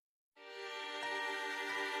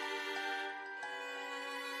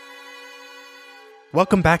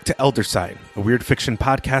Welcome back to Elder Sign, a weird fiction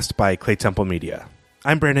podcast by Clay Temple Media.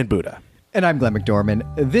 I'm Brandon Buddha. And I'm Glenn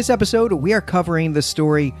McDorman. This episode, we are covering the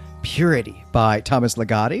story Purity by Thomas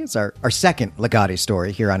Ligotti. It's our second Ligotti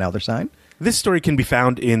story here on Elder Sign. This story can be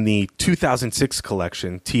found in the 2006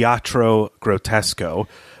 collection, Teatro Grotesco.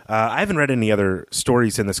 I haven't read any other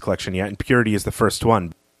stories in this collection yet, and Purity is the first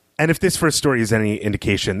one. And if this first story is any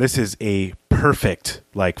indication, this is a perfect,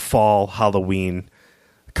 fall Halloween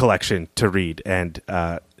collection to read, and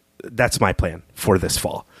that's my plan for this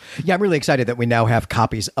fall. Yeah, I'm really excited that we now have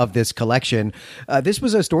copies of this collection. This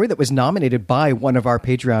was a story that was nominated by one of our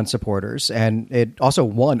Patreon supporters, and it also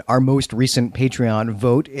won our most recent Patreon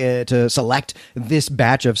vote to select this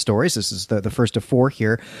batch of stories. This is the first of four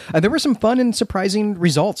here. There were some fun and surprising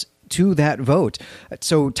results to that vote.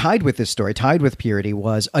 So tied with this story, tied with Purity,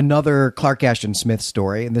 was another Clark Ashton Smith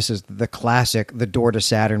story, and this is the classic The Door to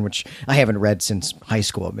Saturn, which I haven't read since high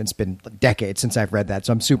school. It's been decades since I've read that,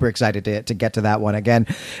 so I'm super excited to get to that one again.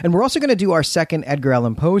 And we're also going to do our second Edgar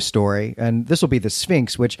Allan Poe story, and this will be The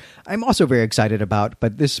Sphinx, which I'm also very excited about,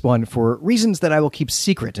 but this one for reasons that I will keep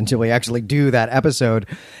secret until we actually do that episode.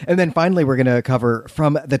 And then finally, we're going to cover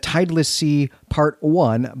From the Tideless Sea, Part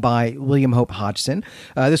 1 by William Hope Hodgson.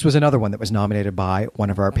 This was another one that was nominated by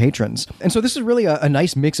one of our patrons. And so this is really a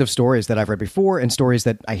nice mix of stories that I've read before and stories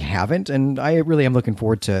that I haven't, and I really am looking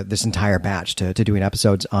forward to this entire batch, to doing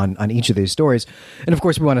episodes on each of these stories. And of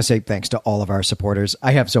course, we want to say thanks to all of our supporters.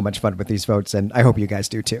 I have so much fun with these votes, and I hope you guys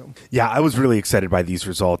do too. Yeah, I was really excited by these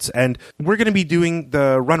results, and we're going to be doing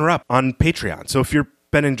the runner-up on Patreon. So if you're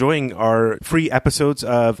been enjoying our free episodes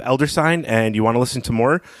of Elder Sign and you want to listen to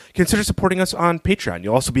more, consider supporting us on Patreon.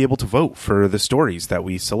 You'll also be able to vote for the stories that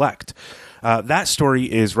we select. That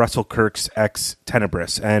story is Russell Kirk's Ex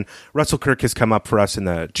Tenebris, and Russell Kirk has come up for us in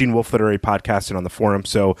the Gene Wolfe Literary Podcast and on the forum,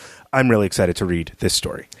 so I'm really excited to read this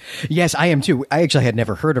story. Yes, I am too. I actually had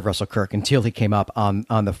never heard of Russell Kirk until he came up on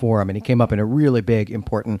the forum, and he came up in a really big,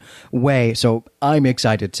 important way, so I'm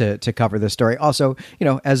excited to cover this story. Also,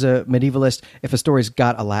 as a medievalist, if a story's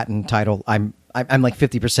got a Latin title, I'm like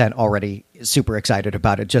 50% already super excited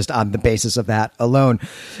about it just on the basis of that alone.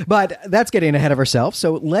 But that's getting ahead of ourselves.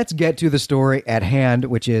 So let's get to the story at hand,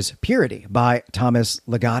 which is Purity by Thomas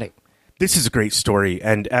Ligotti. This is a great story.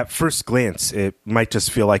 And at first glance, it might just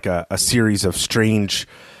feel like a series of strange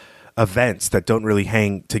events that don't really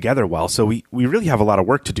hang together well. So we really have a lot of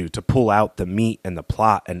work to do to pull out the meat and the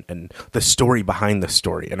plot and the story behind the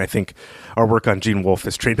story. And I think our work on Gene Wolfe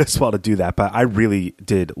has trained us well to do that. But I really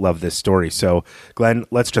did love this story. So Glenn,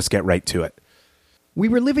 let's just get right to it. We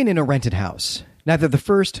were living in a rented house, neither the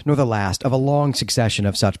first nor the last of a long succession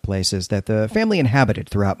of such places that the family inhabited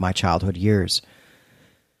throughout my childhood years.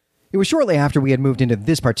 It was shortly after we had moved into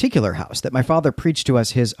this particular house that my father preached to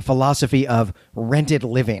us his philosophy of rented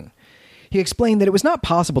living. He explained that it was not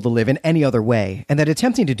possible to live in any other way, and that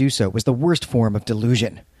attempting to do so was the worst form of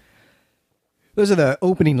delusion. Those are the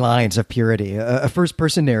opening lines of Purity, a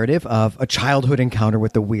first-person narrative of a childhood encounter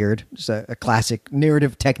with the weird. It's a classic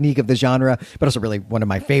narrative technique of the genre, but also really one of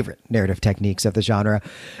my favorite narrative techniques of the genre.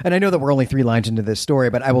 And I know that we're only 3 lines into this story,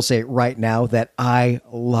 but I will say right now that I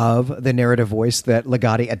love the narrative voice that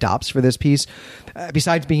Ligotti adopts for this piece.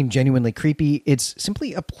 Besides being genuinely creepy, it's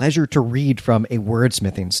simply a pleasure to read from a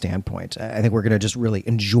wordsmithing standpoint. I think we're going to just really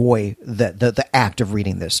enjoy the act of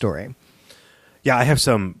reading this story. Yeah, I have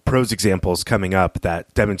some prose examples coming up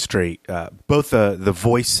that demonstrate both the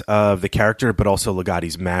voice of the character, but also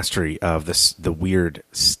Ligotti's mastery of the weird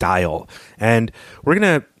style. And we're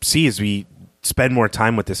going to see as we spend more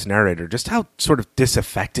time with this narrator just how sort of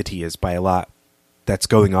disaffected he is by a lot that's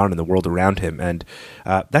going on in the world around him. And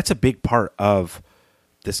that's a big part of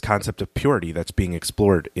this concept of purity that's being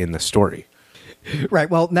explored in the story. Right.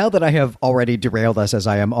 Well, now that I have already derailed us, as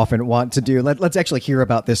I am often wont to do, let's actually hear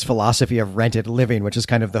about this philosophy of rented living, which is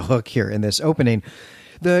kind of the hook here in this opening.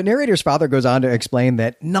 The narrator's father goes on to explain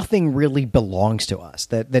that nothing really belongs to us,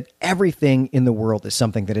 that everything in the world is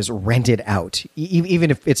something that is rented out,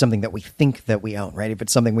 even if it's something that we think that we own, right? If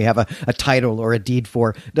it's something we have a title or a deed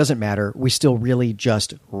for, doesn't matter. We still really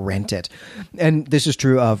just rent it. And this is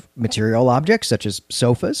true of material objects such as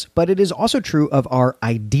sofas, but it is also true of our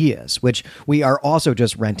ideas, which we are also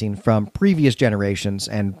just renting from previous generations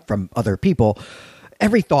and from other people.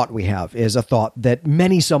 Every thought we have is a thought that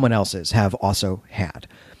many someone else's have also had.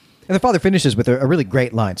 And the father finishes with a really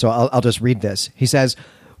great line, so I'll just read this. He says,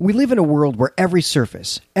 "We live in a world where every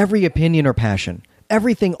surface, every opinion or passion,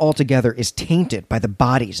 everything altogether is tainted by the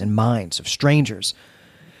bodies and minds of strangers."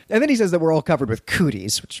 And then he says that we're all covered with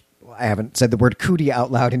cooties, which I haven't said the word cootie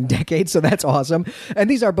out loud in decades, so that's awesome. And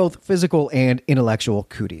these are both physical and intellectual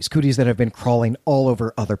cooties that have been crawling all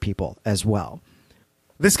over other people as well.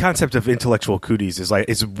 this concept of intellectual cooties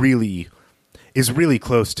is really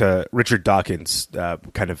close to Richard Dawkins'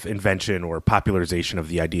 kind of invention or popularization of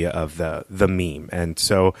the idea of the meme. And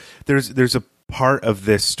so there's a part of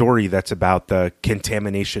this story that's about the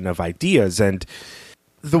contamination of ideas, and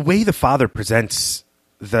the way the father presents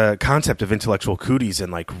the concept of intellectual cooties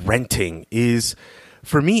and like renting is,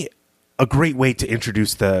 for me, a great way to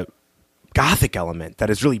introduce the Gothic element that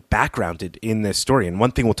is really backgrounded in this story. And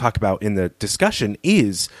one thing we'll talk about in the discussion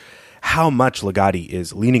is how much Ligotti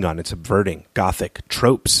is leaning on and subverting Gothic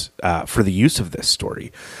tropes for the use of this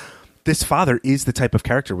story. This father is the type of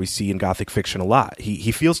character we see in Gothic fiction a lot.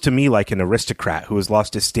 He feels to me like an aristocrat who has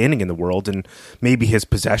lost his standing in the world and maybe his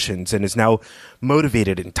possessions, and is now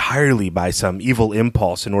motivated entirely by some evil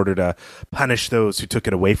impulse in order to punish those who took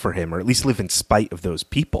it away from him, or at least live in spite of those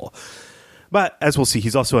people. But as we'll see,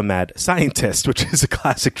 he's also a mad scientist, which is a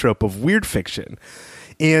classic trope of weird fiction.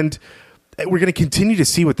 And we're going to continue to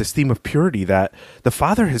see with this theme of purity that the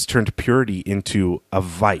father has turned purity into a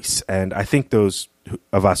vice. And I think those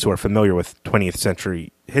of us who are familiar with 20th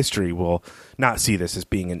century history will not see this as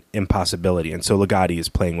being an impossibility. And so Ligotti is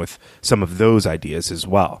playing with some of those ideas as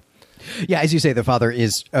well. Yeah, as you say, the father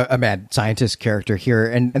is a mad scientist character here,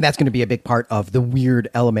 and that's going to be a big part of the weird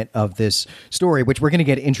element of this story, which we're going to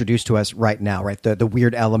get introduced to us right now, right? The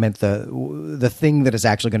weird element, the thing that is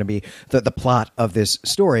actually going to be the plot of this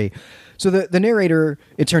story. So the narrator,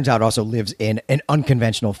 it turns out, also lives in an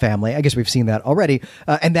unconventional family. I guess we've seen that already,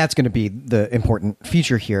 and that's going to be the important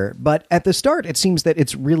feature here. But at the start, it seems that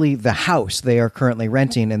it's really the house they are currently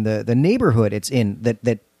renting and the neighborhood it's in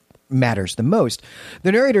that matters the most.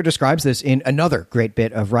 The narrator describes this in another great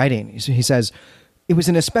bit of writing. He says, "It was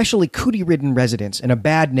an especially cootie-ridden residence in a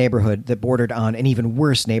bad neighborhood that bordered on an even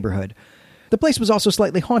worse neighborhood. The place was also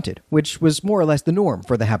slightly haunted, which was more or less the norm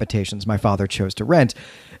for the habitations my father chose to rent."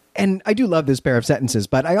 And I do love this pair of sentences,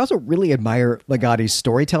 but I also really admire Ligotti's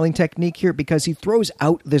storytelling technique here, because he throws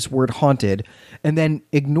out this word haunted and then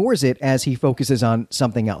ignores it as he focuses on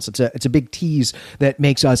something else. It's a big tease that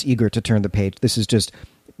makes us eager to turn the page. This is just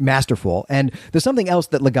masterful. And there's something else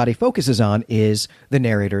that Ligotti focuses on is the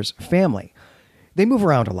narrator's family. They move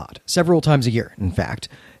around a lot, several times a year, in fact.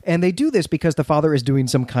 And they do this because the father is doing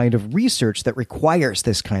some kind of research that requires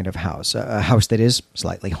this kind of house, a house that is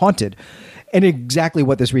slightly haunted. And exactly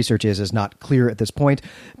what this research is not clear at this point,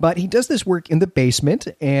 but he does this work in the basement,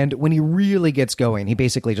 and when he really gets going, he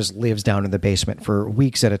basically just lives down in the basement for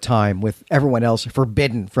weeks at a time, with everyone else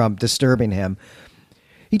forbidden from disturbing him.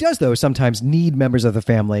 He does, though, sometimes need members of the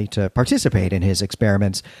family to participate in his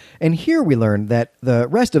experiments. And here we learn that the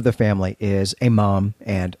rest of the family is a mom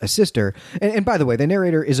and a sister. And by the way, the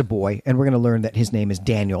narrator is a boy, and we're going to learn that his name is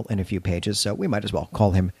Daniel in a few pages, so we might as well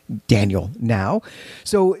call him Daniel now.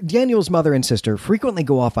 So Daniel's mother and sister frequently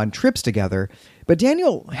go off on trips together, but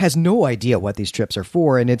Daniel has no idea what these trips are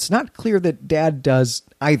for, and it's not clear that Dad does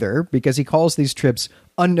either, because he calls these trips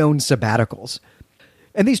unknown sabbaticals.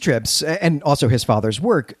 And these trips, and also his father's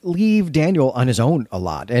work, leave Daniel on his own a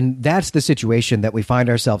lot. And that's the situation that we find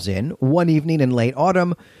ourselves in one evening in late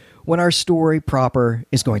autumn when our story proper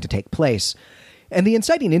is going to take place. And the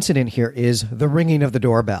inciting incident here is the ringing of the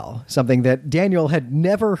doorbell, something that Daniel had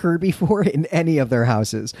never heard before in any of their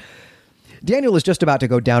houses. Daniel is just about to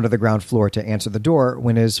go down to the ground floor to answer the door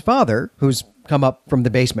when his father, who's come up from the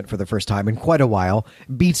basement for the first time in quite a while,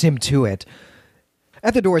 beats him to it.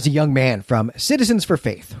 At the door is a young man from Citizens for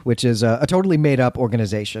Faith, which is a totally made-up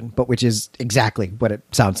organization, but which is exactly what it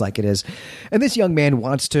sounds like it is. And this young man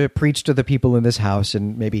wants to preach to the people in this house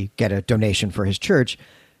and maybe get a donation for his church.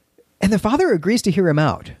 And the father agrees to hear him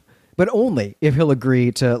out, but only if he'll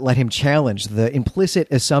agree to let him challenge the implicit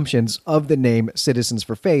assumptions of the name Citizens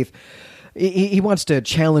for Faith. He wants to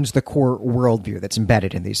challenge the core worldview that's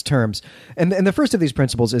embedded in these terms. And the first of these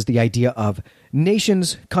principles is the idea of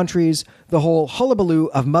nations, countries, the whole hullabaloo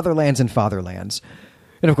of motherlands and fatherlands.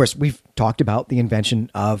 And of course, we've talked about the invention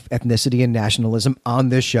of ethnicity and nationalism on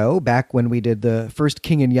this show back when we did the first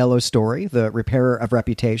King in Yellow story, The Repairer of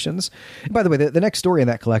Reputations. And by the way, the next story in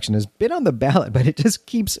that collection has been on the ballot, but it just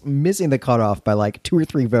keeps missing the cutoff by like 2 or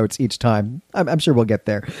 3 votes each time. I'm sure we'll get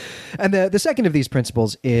there. And the second of these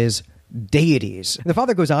principles is deities. The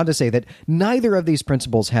father goes on to say that neither of these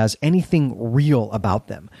principles has anything real about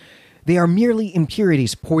them. They are merely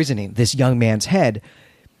impurities poisoning this young man's head.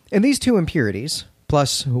 And these 2 impurities,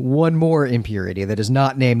 plus one more impurity that is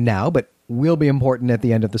not named now, but will be important at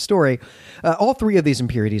the end of the story, all 3 of these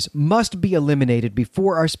impurities must be eliminated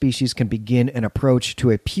before our species can begin an approach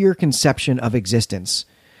to a pure conception of existence.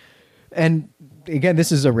 And again,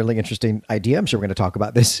 this is a really interesting idea. I'm sure we're going to talk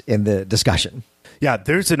about this in the discussion. Yeah,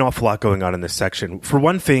 there's an awful lot going on in this section. For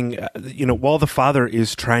one thing, while the father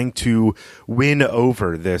is trying to win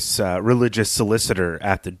over this religious solicitor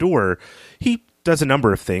at the door, he does a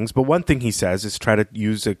number of things. But one thing he says is try to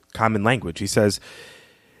use a common language. He says,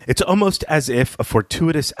 "It's almost as if a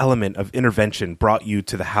fortuitous element of intervention brought you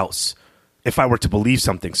to the house, if I were to believe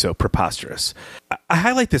something so preposterous." I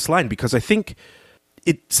highlight this line because I think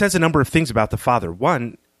it says a number of things about the father.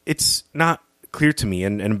 One, it's not clear to me,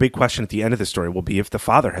 and a big question at the end of the story will be if the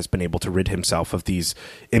father has been able to rid himself of these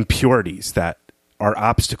impurities that are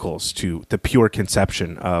obstacles to the pure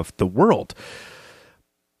conception of the world.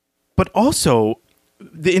 But also,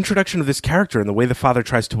 the introduction of this character and the way the father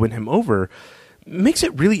tries to win him over makes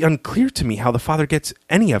it really unclear to me how the father gets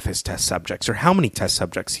any of his test subjects or how many test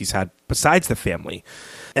subjects he's had besides the family.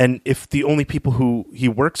 And if the only people who he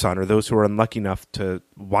works on are those who are unlucky enough to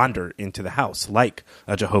wander into the house, like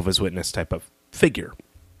a Jehovah's Witness type of figure.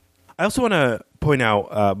 I also want to point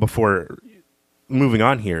out before moving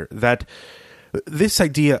on here that this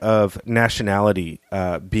idea of nationality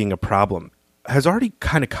being a problem has already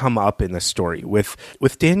kind of come up in the story with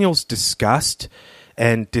Daniel's disgust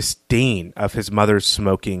and disdain of his mother's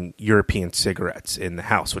smoking European cigarettes in the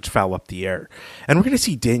house, which foul up the air. And we're going to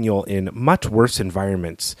see Daniel in much worse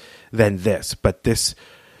environments than this, but this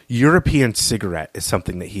European cigarette is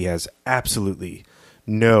something that he has absolutely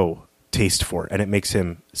no taste for, and it makes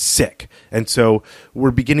him sick. And so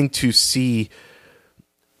we're beginning to see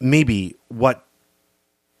maybe what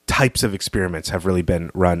types of experiments have really been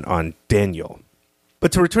run on Daniel.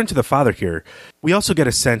 But to return to the father here, we also get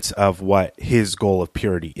a sense of what his goal of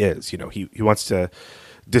purity is. He wants to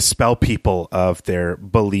dispel people of their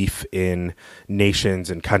belief in nations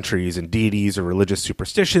and countries and deities or religious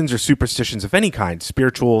superstitions or superstitions of any kind,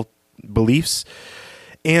 spiritual beliefs.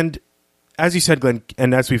 And as you said, Glenn,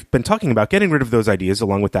 and as we've been talking about, getting rid of those ideas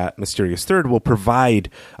along with that mysterious third will provide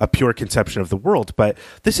a pure conception of the world. But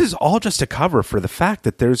this is all just a cover for the fact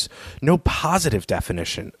that there's no positive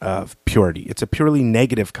definition of purity. It's a purely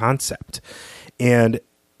negative concept. And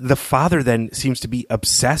the father then seems to be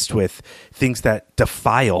obsessed with things that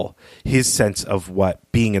defile his sense of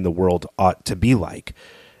what being in the world ought to be like.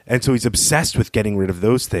 And so he's obsessed with getting rid of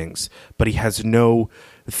those things, but he has no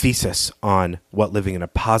thesis on what living in a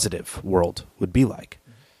positive world would be like.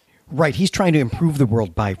 Right. He's trying to improve the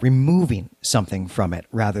world by removing something from it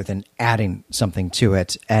rather than adding something to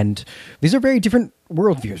it. And these are very different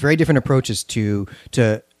worldviews, very different approaches to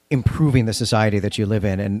improving the society that you live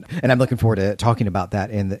in. And I'm looking forward to talking about that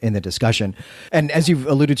in the discussion. And as you've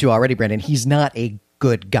alluded to already, Brandon, he's not a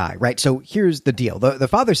good guy, right? So here's the deal. The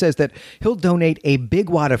father says that he'll donate a big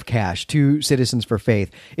wad of cash to Citizens for Faith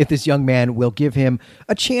if this young man will give him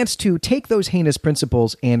a chance to take those heinous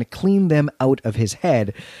principles and clean them out of his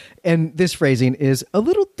head. And this phrasing is a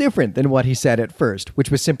little different than what he said at first, which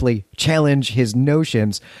was simply challenge his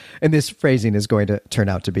notions. And this phrasing is going to turn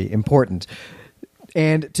out to be important.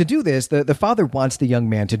 And to do this, the father wants the young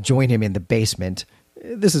man to join him in the basement.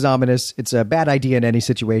 This is ominous. It's a bad idea in any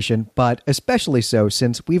situation, but especially so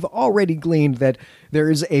since we've already gleaned that there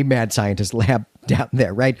is a mad scientist lab down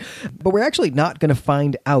there, right? But we're actually not going to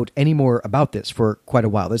find out any more about this for quite a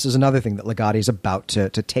while. This is another thing that Ligotti is about to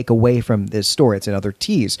take away from this story. It's another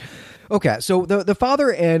tease. Okay, so the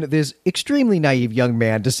father and this extremely naive young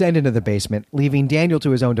man descend into the basement, leaving Daniel to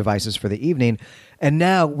his own devices for the evening. And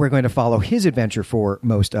now we're going to follow his adventure for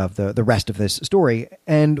most of the rest of this story.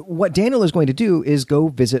 And what Daniel is going to do is go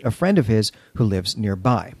visit a friend of his who lives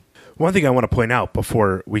nearby. One thing I want to point out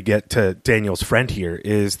before we get to Daniel's friend here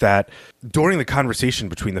is that during the conversation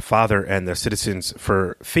between the father and the Citizens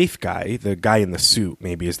for Faith guy, the guy in the suit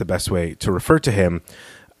maybe is the best way to refer to him,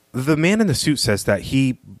 the man in the suit says that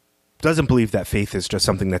he doesn't believe that faith is just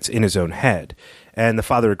something that's in his own head. And the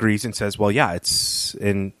father agrees and says, well, yeah, it's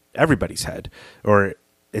in everybody's head, or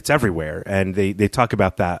it's everywhere. And they talk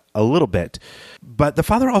about that a little bit. But the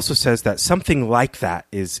father also says that something like that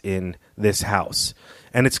is in this house.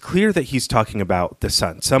 And it's clear that he's talking about the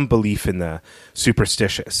son, some belief in the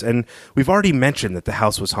superstitious. And we've already mentioned that the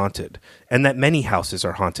house was haunted and that many houses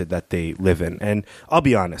are haunted that they live in. And I'll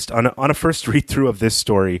be honest, on a first read through of this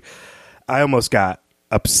story, I almost got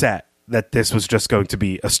upset that this was just going to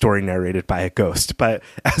be a story narrated by a ghost. But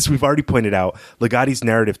as we've already pointed out, Ligotti's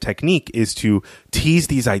narrative technique is to tease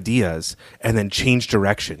these ideas and then change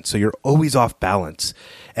direction. So you're always off balance.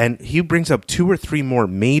 And he brings up 2 or 3 more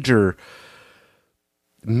major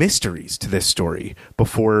mysteries to this story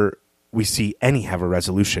before we see any have a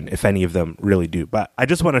resolution, if any of them really do. But I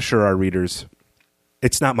just want to assure our readers,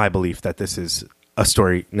 it's not my belief that this is a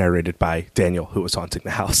story narrated by Daniel, who was haunting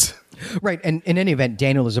the house. Right. And in any event,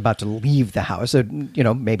 Daniel is about to leave the house. So,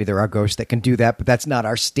 maybe there are ghosts that can do that, but that's not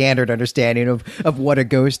our standard understanding of what a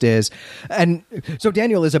ghost is. And so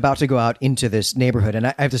Daniel is about to go out into this neighborhood. And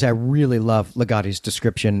I have to say, I really love Ligotti's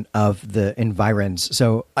description of the environs.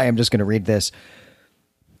 So I am just going to read this.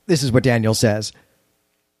 This is what Daniel says.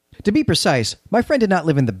 To be precise, my friend did not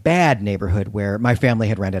live in the bad neighborhood where my family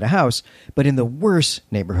had rented a house, but in the worse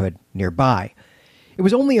neighborhood nearby. It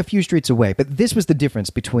was only a few streets away, but this was the difference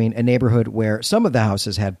between a neighborhood where some of the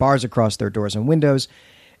houses had bars across their doors and windows,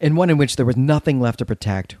 and one in which there was nothing left to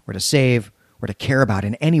protect, or to save, or to care about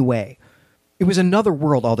in any way. It was another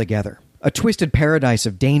world altogether, a twisted paradise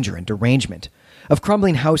of danger and derangement, of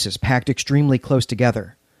crumbling houses packed extremely close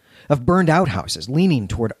together, of burned-out houses leaning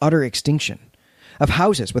toward utter extinction, of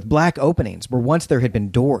houses with black openings where once there had been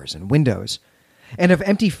doors and windows, and of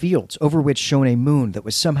empty fields over which shone a moon that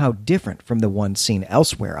was somehow different from the one seen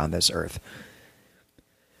elsewhere on this earth.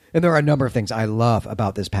 And there are a number of things I love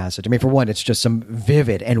about this passage. I mean, for one, it's just some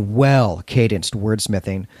vivid and well-cadenced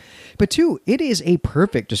wordsmithing. But two, it is a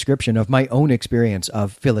perfect description of my own experience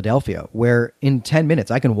of Philadelphia, where in 10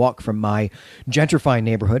 minutes I can walk from my gentrifying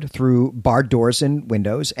neighborhood through barred doors and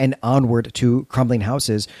windows and onward to crumbling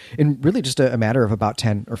houses in really just a matter of about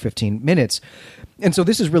 10 or 15 minutes. And so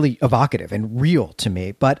this is really evocative and real to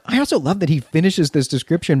me. But I also love that he finishes this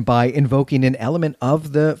description by invoking an element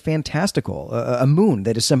of the fantastical, a moon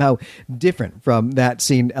that is somehow different from that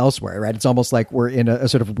seen elsewhere, right? It's almost like we're in a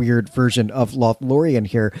sort of weird version of Lothlorien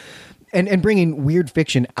here. And bringing weird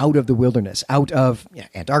fiction out of the wilderness, out of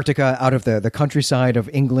Antarctica, out of the countryside of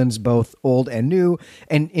England's both old and new,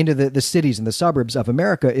 and into the cities and the suburbs of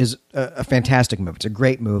America is a fantastic move. It's a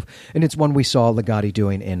great move, and it's one we saw Ligotti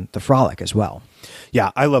doing in The Frolic as well.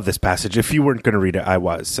 Yeah, I love this passage. If you weren't going to read it, I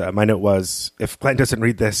was. My note was, if Glenn doesn't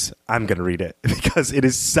read this, I'm going to read it, because it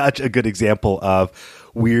is such a good example of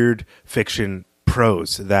weird fiction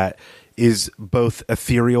prose that is both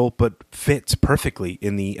ethereal but fits perfectly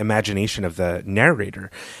in the imagination of the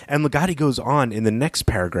narrator. And Ligotti goes on in the next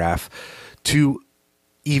paragraph to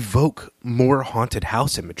evoke more haunted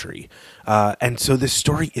house imagery. And so this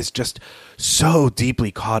story is just so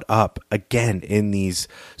deeply caught up again in these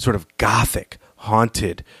sort of gothic,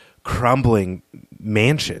 haunted, crumbling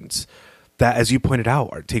mansions that, as you pointed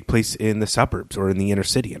out, take place in the suburbs or in the inner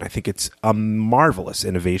city. And I think it's a marvelous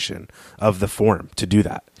innovation of the form to do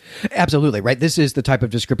that. Absolutely, right? This is the type of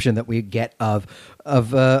description that we get of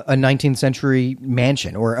a 19th century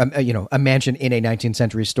mansion, or a mansion in a 19th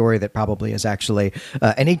century story that probably is actually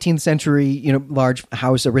an 18th century large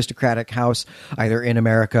house, aristocratic house, either in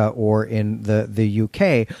America or in the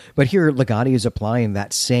UK. But here Ligotti is applying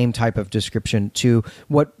that same type of description to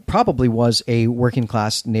what probably was a working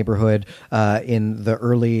class neighborhood in the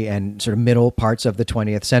early and sort of middle parts of the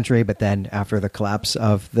 20th century. But then after the collapse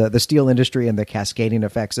of the steel industry and the cascading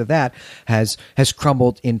effects of that has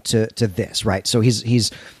crumbled into this, right? So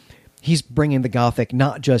he's bringing the Gothic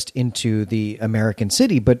not just into the American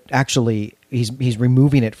city, but actually he's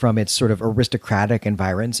removing it from its sort of aristocratic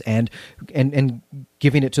environs and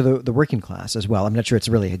giving it to the working class as well. I'm not sure it's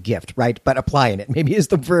really a gift, right? But applying it maybe is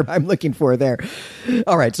the verb I'm looking for there.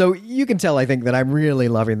 All right, so you can tell, I think, that I'm really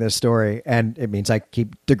loving this story, and it means I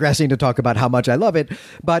keep digressing to talk about how much I love it,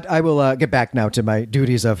 but I will get back now to my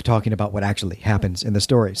duties of talking about what actually happens in the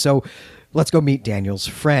story. So let's go meet Daniel's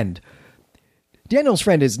friend. Daniel's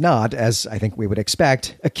friend is not, as I think we would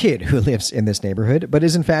expect, a kid who lives in this neighborhood, but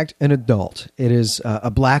is in fact an adult. It is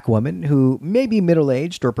a black woman who may be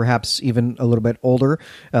middle-aged or perhaps even a little bit older.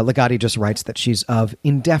 Ligotti just writes that she's of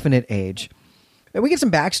indefinite age. And we get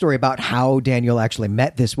some backstory about how Daniel actually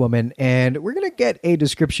met this woman, and we're going to get a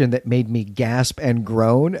description that made me gasp and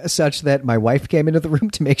groan, such that my wife came into the room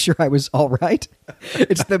to make sure I was all right.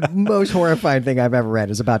 It's the most horrifying thing I've ever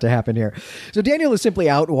read is about to happen here. So Daniel is simply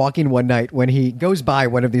out walking one night when he goes by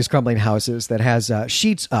one of these crumbling houses that has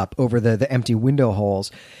sheets up over the empty window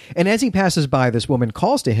holes. And as he passes by, this woman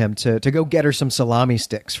calls to him to go get her some salami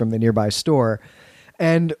sticks from the nearby store.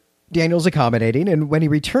 And Daniel's accommodating, and when he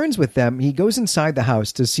returns with them, he goes inside the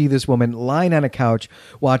house to see this woman lying on a couch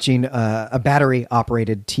watching a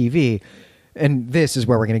battery-operated TV. And this is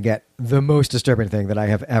where we're going to get the most disturbing thing that I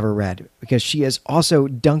have ever read, because she is also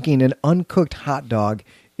dunking an uncooked hot dog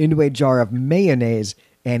into a jar of mayonnaise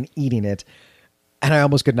and eating it. And I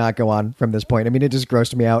almost could not go on from this point. I mean, it just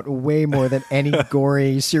grossed me out way more than any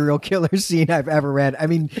gory serial killer scene I've ever read. I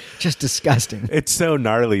mean, just disgusting. It's so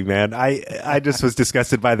gnarly, man. I just was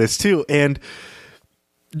disgusted by this too. And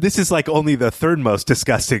this is like only the third most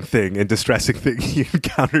disgusting thing and distressing thing he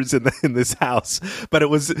encounters in this house, but it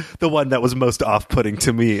was the one that was most off-putting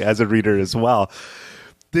to me as a reader as well.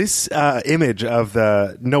 This image of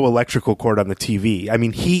the no electrical cord on the TV, I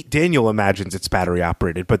mean, Daniel imagines it's battery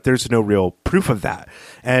operated, but there's no real proof of that.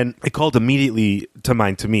 And it called immediately to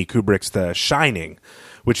mind to me Kubrick's The Shining,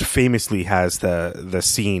 which famously has the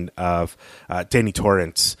scene of Danny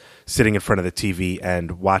Torrance sitting in front of the TV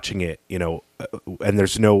and watching it, and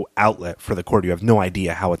there's no outlet for the cord. You have no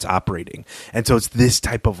idea how it's operating. And so it's this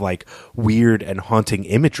type of like weird and haunting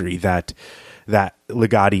imagery that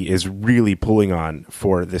Ligotti is really pulling on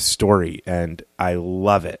for this story, and I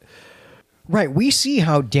love it. Right. We see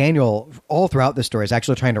how Daniel, all throughout the story, is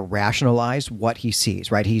actually trying to rationalize what he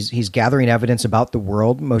sees, right? He's gathering evidence about the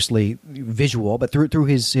world, mostly visual, but through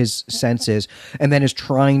his senses, and then is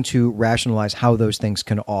trying to rationalize how those things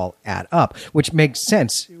can all add up, which makes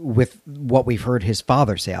sense with what we've heard his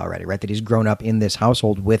father say already, right? That he's grown up in this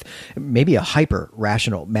household with maybe a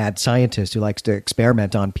hyper-rational mad scientist who likes to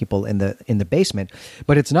experiment on people in the basement,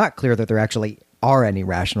 but it's not clear that they're actually are any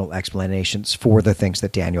rational explanations for the things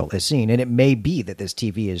that Daniel is seeing. And it may be that this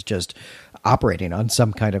TV is just operating on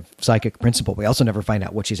some kind of psychic principle. We also never find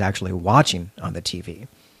out what she's actually watching on the TV.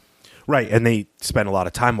 Right, and they spend a lot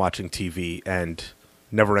of time watching TV and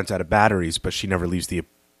never runs out of batteries, but she never leaves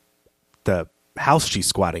the house she's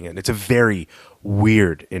squatting in. It's a very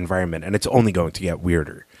weird environment, and it's only going to get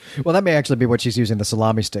weirder. Well, that may actually be what she's using the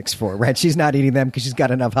salami sticks for, right? She's not eating them because she's got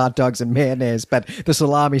enough hot dogs and mayonnaise, but the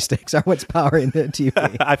salami sticks are what's powering the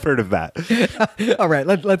TV. I've heard of that. All right,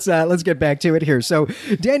 let's get back to it here. So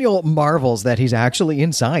Daniel marvels that he's actually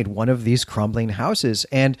inside one of these crumbling houses,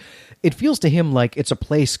 and it feels to him like it's a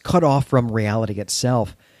place cut off from reality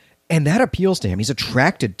itself. And that appeals to him. He's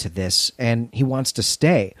attracted to this, and he wants to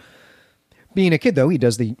stay. Being a kid, though, he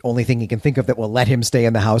does the only thing he can think of that will let him stay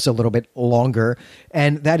in the house a little bit longer,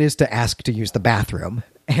 and that is to ask to use the bathroom.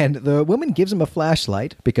 And the woman gives him a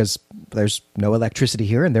flashlight, because there's no electricity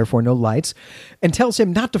here and therefore no lights, and tells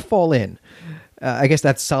him not to fall in. I guess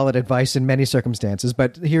that's solid advice in many circumstances,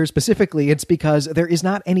 but here specifically, it's because there is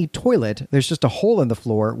not any toilet. There's just a hole in the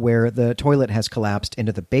floor where the toilet has collapsed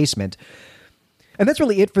into the basement. And that's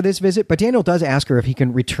really it for this visit, but Daniel does ask her if he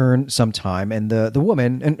can return sometime, and the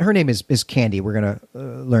woman, and her name is Candy, we're going to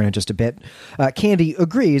learn in just a bit, Candy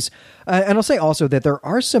agrees, and I'll say also that there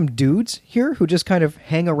are some dudes here who just kind of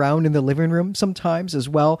hang around in the living room sometimes as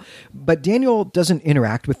well, but Daniel doesn't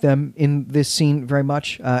interact with them in this scene very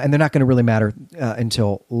much, and they're not going to really matter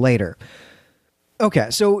until later.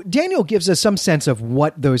 Okay, so Daniel gives us some sense of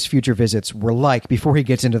what those future visits were like before he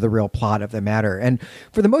gets into the real plot of the matter. And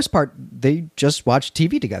for the most part, they just watch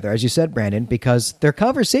TV together, as you said, Brandon, because their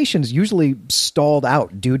conversations usually stalled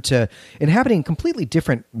out due to inhabiting completely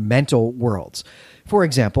different mental worlds. For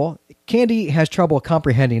example, Candy has trouble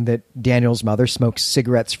comprehending that Daniel's mother smokes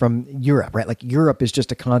cigarettes from Europe, right? Like Europe is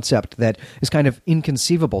just a concept that is kind of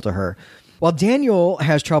inconceivable to her. While Daniel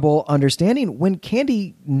has trouble understanding when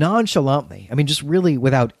Candy nonchalantly, I mean, just really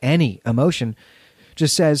without any emotion,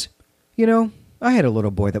 just says, I had a little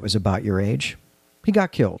boy that was about your age. He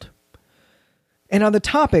got killed. And on the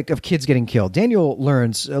topic of kids getting killed, Daniel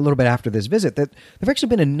learns a little bit after this visit that there have actually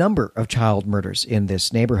been a number of child murders in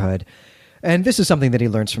this neighborhood. And this is something that he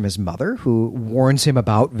learns from his mother, who warns him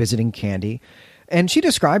about visiting Candy. And she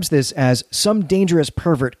describes this as some dangerous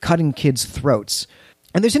pervert cutting kids' throats.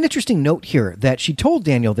 And there's an interesting note here that she told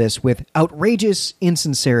Daniel this with outrageous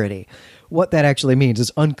insincerity. What that actually means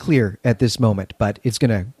is unclear at this moment, but it's going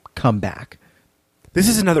to come back. This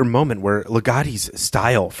is another moment where Ligotti's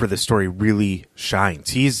style for the story really shines.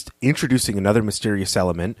 He's introducing another mysterious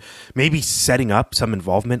element, maybe setting up some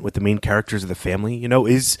involvement with the main characters of the family.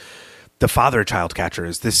 Is the father a child catcher?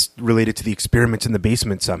 Is this related to the experiments in the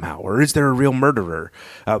basement somehow? Or is there a real murderer?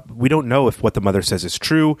 We don't know if what the mother says is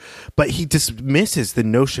true, but he dismisses the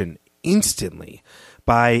notion instantly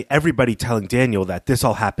by everybody telling Daniel that this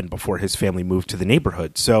all happened before his family moved to the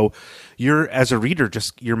neighborhood. So you're, as a reader,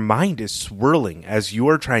 just your mind is swirling as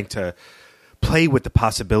you're trying to play with the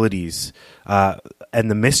possibilities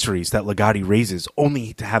and the mysteries that Ligotti raises,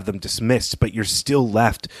 only to have them dismissed, but you're still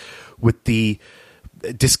left with the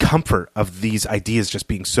discomfort of these ideas just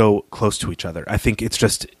being so close to each other. I think it's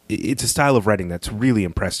a style of writing that's really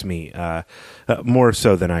impressed me more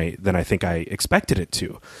so than I think I expected it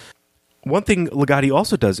to. One thing Ligotti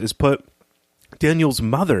also does is put Daniel's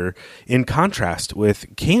mother in contrast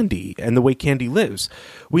with Candy and the way Candy lives.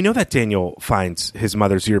 We know that Daniel finds his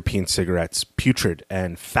mother's European cigarettes putrid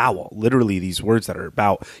and foul, literally these words that are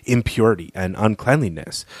about impurity and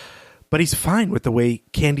uncleanliness. But he's fine with the way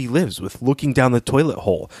Candy lives, with looking down the toilet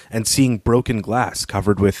hole and seeing broken glass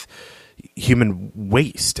covered with human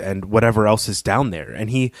waste and whatever else is down there.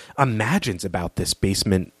 And he imagines about this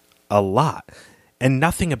basement a lot. And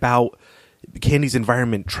nothing about Candy's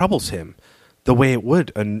environment troubles him the way it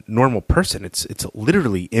would a normal person. It's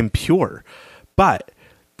literally impure. But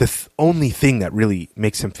the only thing that really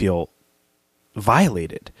makes him feel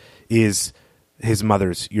violated is his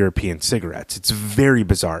mother's European cigarettes. It's very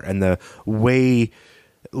bizarre. And the way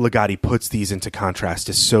Ligotti puts these into contrast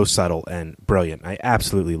is so subtle and brilliant. I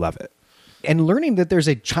absolutely love it. And learning that there's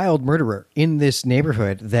a child murderer in this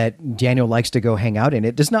neighborhood that Daniel likes to go hang out in,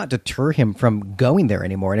 it does not deter him from going there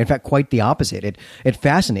anymore. And in fact, quite the opposite. It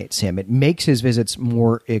fascinates him. It makes his visits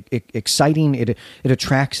more exciting. It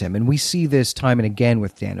attracts him. And we see this time and again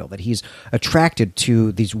with Daniel, that he's attracted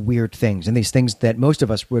to these weird things and these things that most of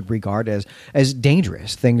us would regard as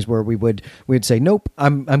dangerous, things where we'd say, nope,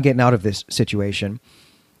 I'm getting out of this situation.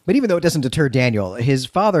 But even though it doesn't deter Daniel, his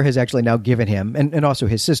father has actually now given him, and also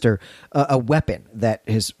his sister, a weapon that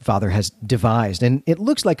his father has devised. And it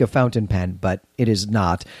looks like a fountain pen, but it is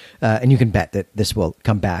not. And you can bet that this will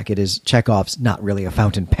come back. It is Chekhov's not really a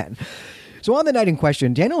fountain pen. So on the night in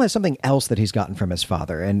question, Daniel has something else that he's gotten from his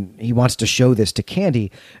father, and he wants to show this to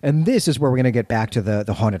Candy. And this is where we're going to get back to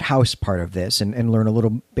the haunted house part of this and learn a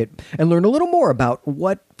little more about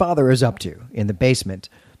what father is up to in the basement.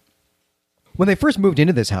 When they first moved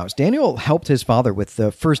into this house, Daniel helped his father with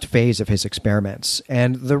the first phase of his experiments.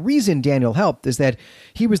 And the reason Daniel helped is that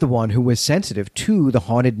he was the one who was sensitive to the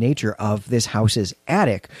haunted nature of this house's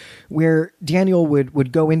attic, where Daniel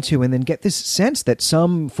would go into and then get this sense that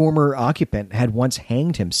some former occupant had once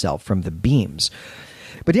hanged himself from the beams.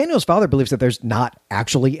 But Daniel's father believes that there's not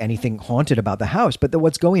actually anything haunted about the house, but that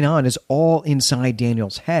what's going on is all inside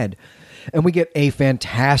Daniel's head. And we get a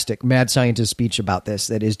fantastic mad scientist speech about this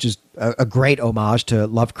that is just a great homage to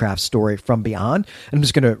Lovecraft's story From Beyond. And I'm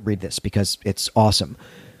just going to read this because it's awesome.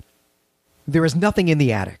 There is nothing in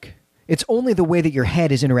the attic. It's only the way that your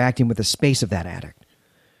head is interacting with the space of that attic.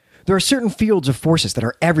 There are certain fields of forces that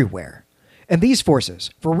are everywhere. And these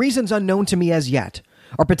forces, for reasons unknown to me as yet,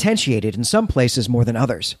 are potentiated in some places more than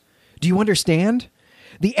others. Do you understand?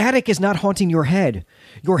 The attic is not haunting your head.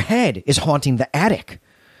 Your head is haunting the attic.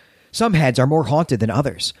 Some heads are more haunted than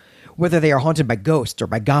others, whether they are haunted by ghosts or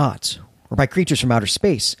by gods or by creatures from outer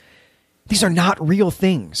space. These are not real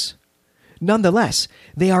things. Nonetheless,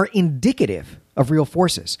 they are indicative of real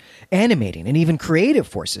forces, animating and even creative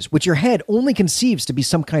forces, which your head only conceives to be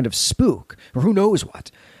some kind of spook or who knows what.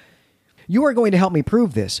 You are going to help me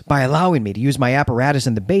prove this by allowing me to use my apparatus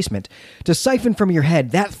in the basement to siphon from your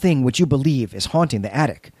head that thing which you believe is haunting the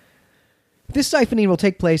attic. This siphoning will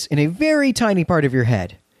take place in a very tiny part of your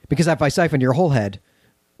head, because if I siphon your whole head,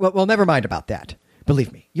 well, never mind about that.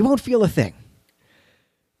 Believe me, you won't feel a thing.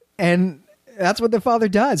 And that's what the father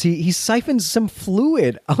does. He siphons some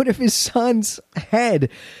fluid out of his son's head.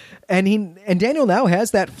 And Daniel now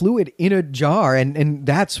has that fluid in a jar, and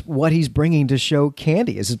that's what he's bringing to show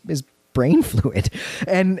Candy, is brain fluid.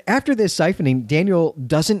 And after this siphoning, Daniel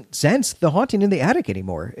doesn't sense the haunting in the attic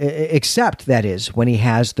anymore, except, that is, when he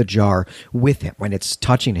has the jar with him, when it's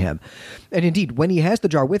touching him. And indeed, when he has the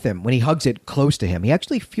jar with him, when he hugs it close to him, he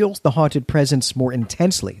actually feels the haunted presence more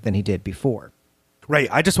intensely than he did before. Right.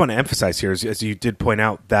 I just want to emphasize here, as you did point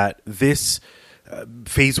out, that this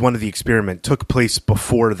phase one of the experiment took place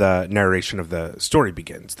before the narration of the story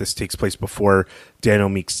begins. This takes place before Daniel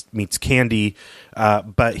meets Candy,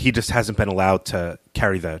 but he just hasn't been allowed to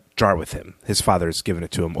carry the jar with him. His father's given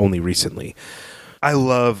it to him only recently. I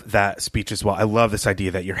love that speech as well. I love this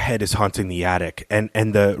idea that your head is haunting the attic, and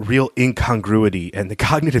the real incongruity and the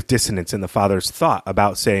cognitive dissonance in the father's thought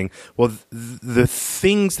about saying, well, the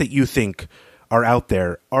things that you think are out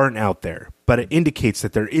there aren't out there, but it indicates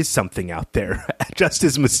that there is something out there just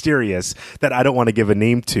as mysterious that I don't want to give a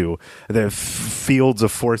name to, the fields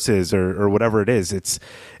of forces or whatever it is.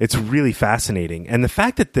 It's really fascinating. And the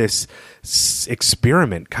fact that this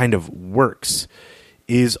experiment kind of works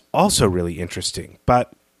is also really interesting.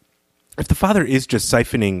 But if the father is just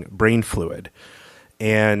siphoning brain fluid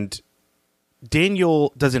and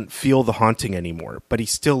Daniel doesn't feel the haunting anymore, but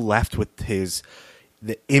he's still left with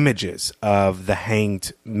the images of the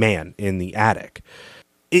hanged man in the attic,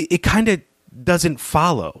 it kind of doesn't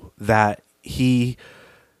follow that the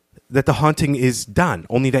haunting is done,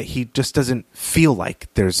 only that he just doesn't feel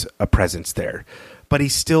like there's a presence there. But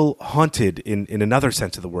he's still haunted in another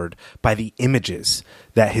sense of the word by the images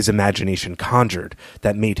that his imagination conjured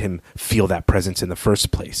that made him feel that presence in the first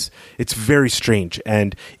place. It's very strange,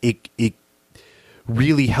 and it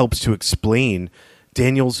really helps to explain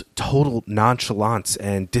Daniel's total nonchalance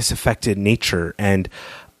and disaffected nature and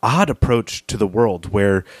odd approach to the world,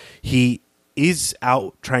 where he is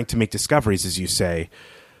out trying to make discoveries, as you say,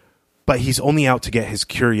 but he's only out to get his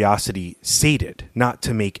curiosity sated, not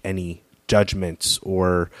to make any judgments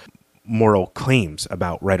or moral claims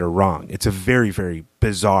about right or wrong. It's a very, very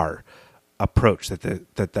bizarre approach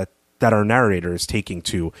that our narrator is taking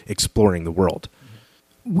to exploring the world.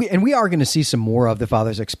 We are going to see some more of the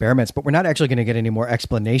father's experiments, but we're not actually going to get any more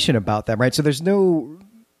explanation about them, right? So there's no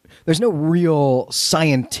real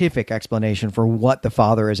scientific explanation for what the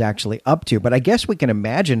father is actually up to. But I guess we can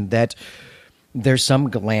imagine that there's some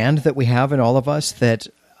gland that we have in all of us that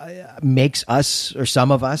makes us, or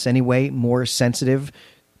some of us anyway, more sensitive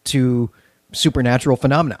to supernatural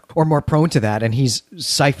phenomena, or more prone to that, and he's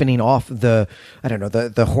siphoning off the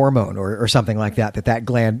hormone or something like that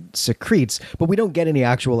gland secretes, but we don't get any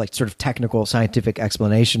actual like sort of technical scientific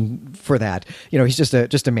explanation for that. He's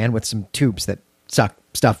just a man with some tubes that suck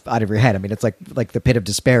stuff out of your head. I mean, it's like the pit of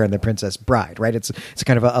despair in The Princess Bride, right? It's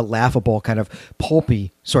kind of a laughable, kind of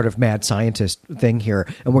pulpy sort of mad scientist thing here,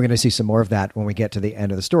 and we're going to see some more of that when we get to the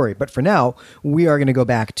end of the story. But for now, we are going to go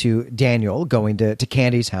back to Daniel going to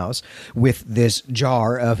Candy's house with this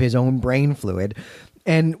jar of his own brain fluid.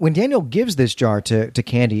 And when Daniel gives this jar to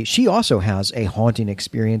Candy, she also has a haunting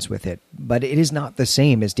experience with it, but it is not the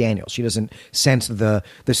same as Daniel. She doesn't sense the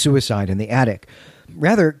suicide in the attic.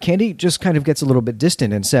 Rather, Candy just kind of gets a little bit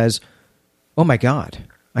distant and says, "Oh my God,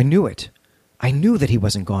 I knew it. I knew that he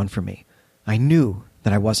wasn't gone from me. I knew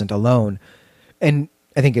that I wasn't alone." And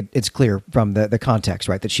I think it's clear from the context,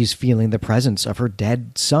 right, that she's feeling the presence of her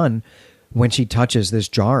dead son when she touches this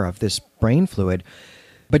jar of this brain fluid.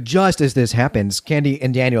 But just as this happens, Candy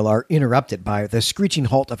and Daniel are interrupted by the screeching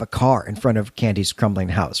halt of a car in front of Candy's crumbling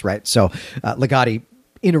house, right? So Ligotti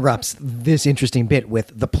interrupts this interesting bit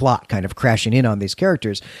with the plot kind of crashing in on these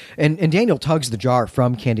characters. And Daniel tugs the jar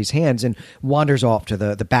from Candy's hands and wanders off to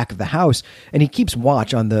the back of the house, and he keeps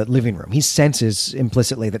watch on the living room. He senses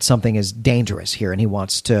implicitly that something is dangerous here, and he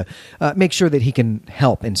wants to make sure that he can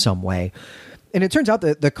help in some way. And it turns out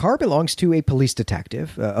that the car belongs to a police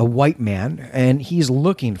detective, a white man, and he's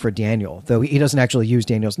looking for Daniel, though he doesn't actually use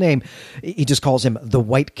Daniel's name. He just calls him the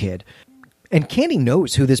White Kid. And Candy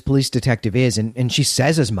knows who this police detective is, and she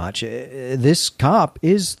says as much. This cop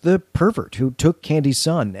is the pervert who took Candy's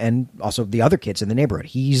son and also the other kids in the neighborhood.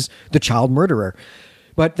 He's the child murderer.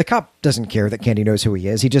 But the cop doesn't care that Candy knows who he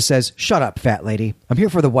is. He just says, "Shut up, fat lady. I'm here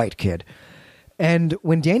for the White Kid." And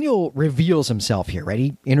when Daniel reveals himself here, right,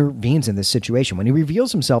 he intervenes in this situation. When he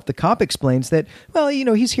reveals himself, the cop explains that, well,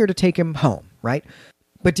 he's here to take him home, right?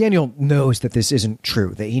 But Daniel knows that this isn't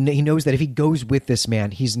true, that he knows that if he goes with this man,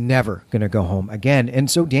 he's never going to go home again. And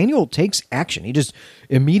so Daniel takes action. He just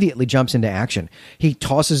immediately jumps into action. He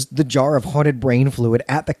tosses the jar of haunted brain fluid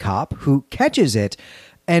at the cop, who catches it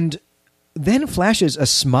and then flashes a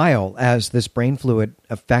smile as this brain fluid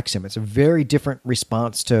affects him. It's a very different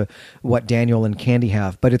response to what Daniel and Candy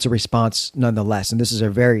have, but it's a response nonetheless. And this is a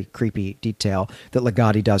very creepy detail that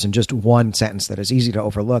Ligotti does in just one sentence that is easy to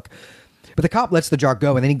overlook. But the cop lets the jar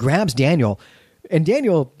go, and then he grabs Daniel, and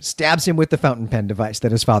Daniel stabs him with the fountain pen device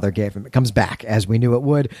that his father gave him. It comes back, as we knew it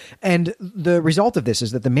would. And the result of this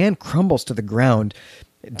is that the man crumbles to the ground,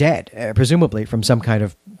 dead, presumably from some kind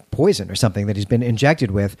of poison or something that he's been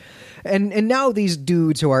injected with. And now these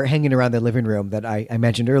dudes who are hanging around the living room that I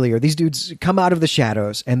mentioned earlier, these dudes come out of the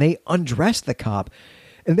shadows, and they undress the cop.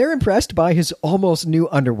 And they're impressed by his almost new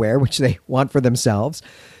underwear, which they want for themselves.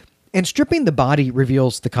 And stripping the body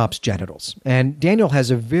reveals the cop's genitals. And Daniel has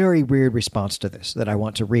a very weird response to this that I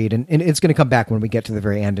want to read. And it's going to come back when we get to the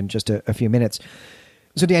very end in just a few minutes.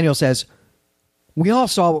 So Daniel says, "We all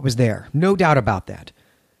saw what was there, no doubt about that.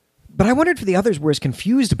 But I wondered if the others were as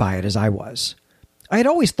confused by it as I was. I had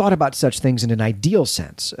always thought about such things in an ideal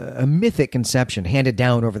sense, a mythic conception handed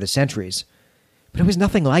down over the centuries. But it was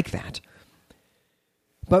nothing like that."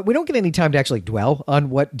 But we don't get any time to actually dwell on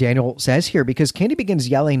what Daniel says here, because Candy begins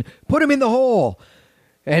yelling, "Put him in the hole!"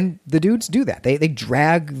 And the dudes do that. They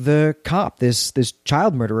drag the cop, this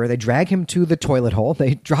child murderer, they drag him to the toilet hole,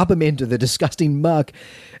 they drop him into the disgusting muck,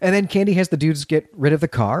 and then Candy has the dudes get rid of the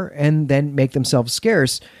car and then make themselves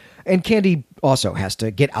scarce. And Candy also has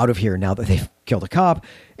to get out of here now that they've killed a cop.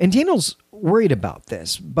 And Daniel's worried about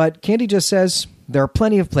this, but Candy just says, "There are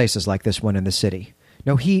plenty of places like this one in the city.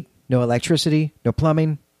 No heat, no electricity, no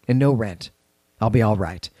plumbing, and no rent. I'll be all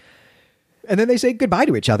right." And then they say goodbye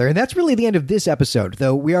to each other. And that's really the end of this episode,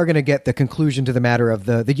 though we are going to get the conclusion to the matter of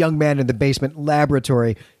the young man in the basement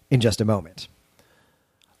laboratory in just a moment.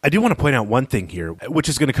 I do want to point out one thing here, which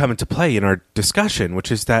is going to come into play in our discussion,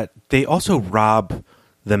 which is that they also rob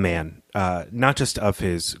the man not just of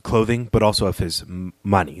his clothing, but also of his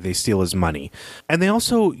money. They steal his money. And they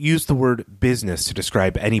also use the word business to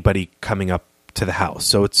describe anybody coming up to the house.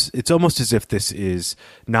 So it's almost as if this is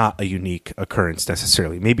not a unique occurrence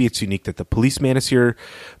necessarily. Maybe it's unique that the policeman is here,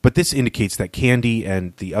 but this indicates that Candy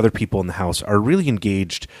and the other people in the house are really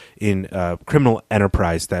engaged in a criminal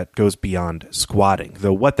enterprise that goes beyond squatting.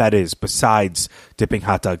 Though what that is, besides dipping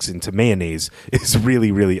hot dogs into mayonnaise, is really,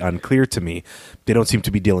 really unclear to me. They don't seem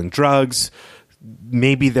to be dealing drugs.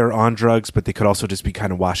 Maybe they're on drugs, but they could also just be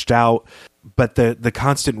kind of washed out. But the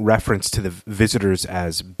constant reference to the visitors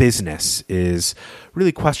as business is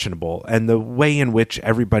really questionable. And the way in which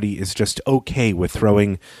everybody is just okay with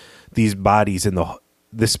throwing these bodies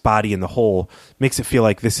this body in the hole makes it feel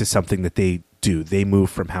like this is something that they do. They move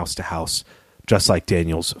from house to house, just like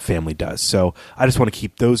Daniel's family does. So I just want to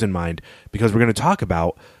keep those in mind because we're going to talk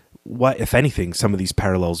about what, if anything, some of these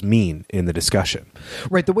parallels mean in the discussion.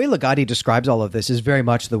 Right. The way Ligotti describes all of this is very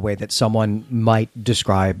much the way that someone might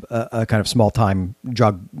describe a kind of small-time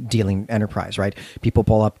drug-dealing enterprise, right? People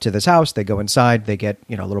pull up to this house, they go inside, they get,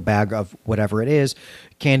 a little bag of whatever it is.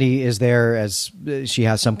 Candy is there as she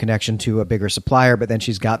has some connection to a bigger supplier, but then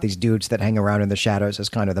she's got these dudes that hang around in the shadows as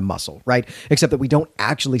kind of the muscle, right? Except that we don't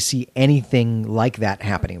actually see anything like that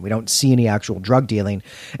happening. We don't see any actual drug dealing.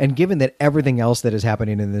 And given that everything else that is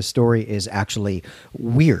happening in this story is actually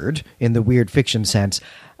weird in the weird fiction sense,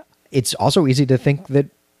 it's also easy to think that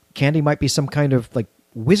Candy might be some kind of like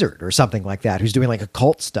wizard or something like that who's doing like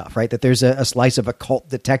occult stuff, right? That there's a slice of occult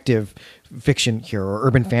detective fiction here or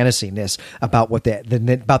urban fantasy-ness about what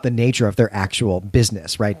about the nature of their actual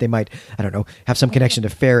business, right? They might, I don't know, have some connection to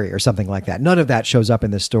fairy or something like that. None of that shows up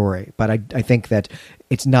in this story, but I think that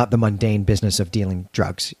it's not the mundane business of dealing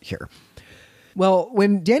drugs here. Well,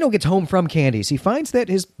 when Daniel gets home from Candy's, he finds that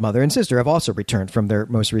his mother and sister have also returned from their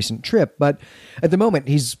most recent trip, but at the moment,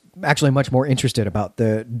 he's actually much more interested about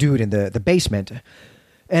the dude in the basement.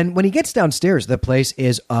 And when he gets downstairs, the place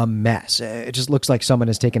is a mess. It just looks like someone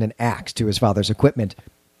has taken an axe to his father's equipment.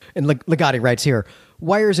 And Ligotti writes here,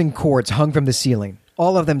 wires and cords hung from the ceiling,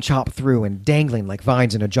 all of them chopped through and dangling like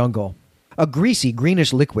vines in a jungle. A greasy,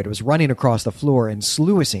 greenish liquid was running across the floor and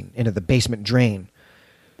sluicing into the basement drain.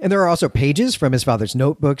 And there are also pages from his father's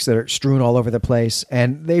notebooks that are strewn all over the place,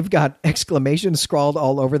 and they've got exclamations scrawled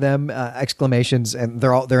all over them, exclamations, and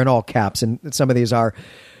they're in all caps, and some of these are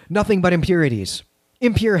nothing but impurities,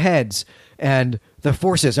 impure heads, and the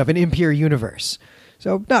forces of an impure universe.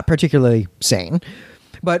 So not particularly sane.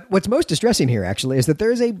 But what's most distressing here, actually, is that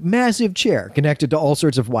there is a massive chair connected to all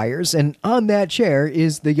sorts of wires, and on that chair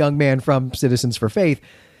is the young man from Citizens for Faith,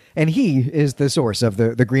 and he is the source of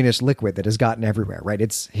the greenish liquid that has gotten everywhere, right?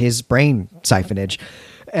 It's his brain siphonage.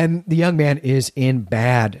 And the young man is in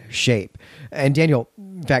bad shape. And Daniel,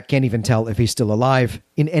 in fact, can't even tell if he's still alive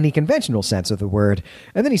in any conventional sense of the word.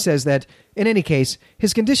 And then he says that, in any case,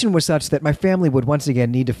 his condition was such that my family would once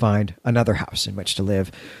again need to find another house in which to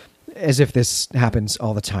live. As if this happens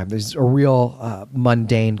all the time. There's a real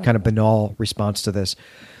mundane, kind of banal response to this.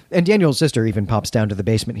 And Daniel's sister even pops down to the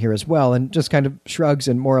basement here as well and just kind of shrugs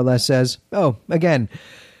and more or less says, oh, again.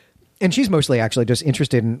 And she's mostly actually just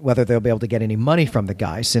interested in whether they'll be able to get any money from the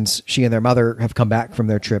guy since she and their mother have come back from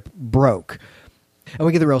their trip broke. And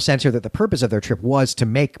we get the real sense here that the purpose of their trip was to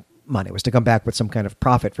make money, was to come back with some kind of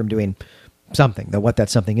profit from doing something, though what that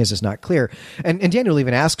something is not clear. And Daniel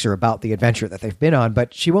even asks her about the adventure that they've been on,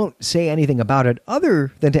 but she won't say anything about it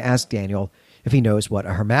other than to ask Daniel if he knows what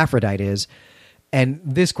a hermaphrodite is. And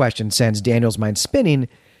this question sends Daniel's mind spinning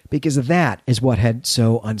because that is what had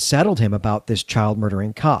so unsettled him about this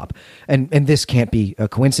child-murdering cop. And this can't be a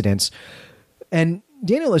coincidence. And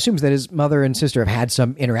Daniel assumes that his mother and sister have had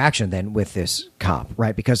some interaction then with this cop,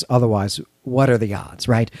 right? Because otherwise, what are the odds,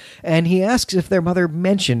 right? And he asks if their mother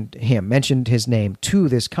mentioned his name to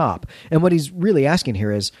this cop. And what he's really asking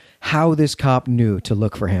here is how this cop knew to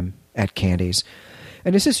look for him at Candy's.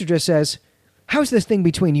 And his sister just says, how's this thing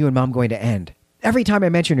between you and Mom going to end? Every time I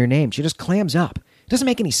mention her name, she just clams up. It doesn't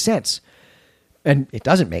make any sense. And it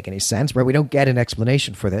doesn't make any sense, right? We don't get an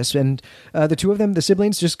explanation for this. And the two of them, the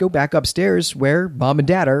siblings, just go back upstairs where Mom and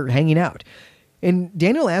Dad are hanging out. And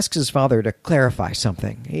Daniel asks his father to clarify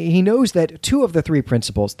something. He knows that two of the three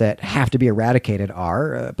principles that have to be eradicated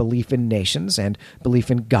are belief in nations and belief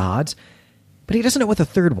in gods, but he doesn't know what the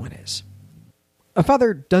third one is. A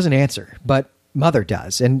father doesn't answer, but Mother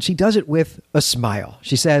does, and she does it with a smile.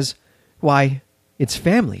 She says, why, it's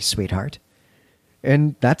family, sweetheart.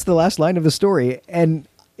 And that's the last line of the story. And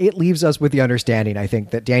it leaves us with the understanding, I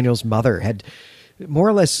think, that Daniel's mother had more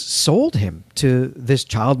or less sold him to this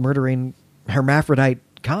child-murdering hermaphrodite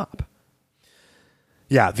cop.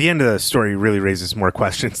 Yeah, the end of the story really raises more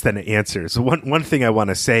questions than it answers. One thing I want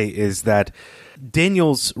to say is that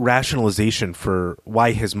Daniel's rationalization for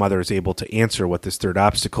why his mother is able to answer what this third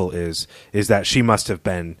obstacle is that she must have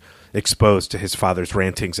been exposed to his father's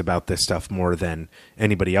rantings about this stuff more than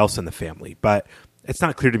anybody else in the family. But it's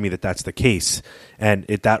not clear to me that that's the case. And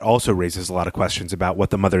that also raises a lot of questions about what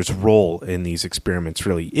the mother's role in these experiments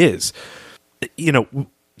really is. You know,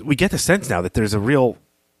 we get the sense now that there's a real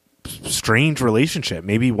strange relationship,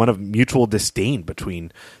 maybe one of mutual disdain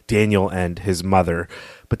between Daniel and his mother,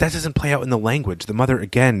 but that doesn't play out in the language. The mother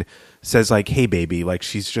again says like, "Hey baby," like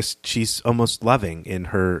she's almost loving in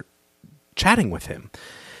her chatting with him.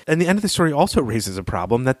 And the end of the story also raises a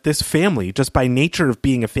problem that this family, just by nature of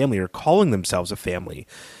being a family or calling themselves a family,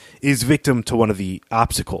 is victim to one of the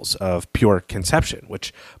obstacles of pure conception,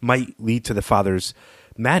 which might lead to the father's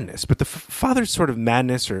madness. But the father's sort of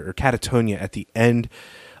madness or catatonia at the end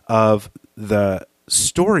of the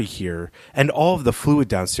story here and all of the fluid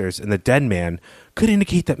downstairs and the dead man could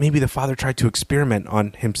indicate that maybe the father tried to experiment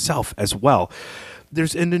on himself as well.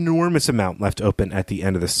 There's an enormous amount left open at the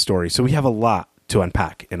end of this story, so we have a lot to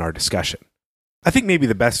unpack in our discussion. I think maybe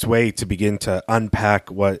the best way to begin to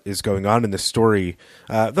unpack what is going on in this story,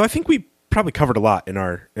 though I think we probably covered a lot in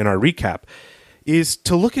our recap, is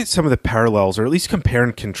to look at some of the parallels, or at least compare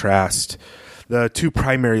and contrast the two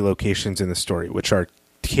primary locations in the story, which are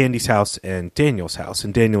Candy's house and Daniel's house,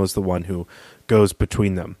 and Daniel is the one who goes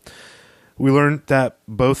between them. We learned that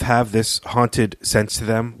both have this haunted sense to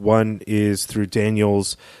them. One is through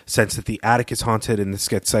Daniel's sense that the attic is haunted and this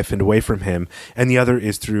gets siphoned away from him, and the other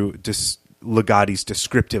is through Ligatti's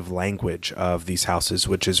descriptive language of these houses,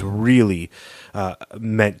 which is really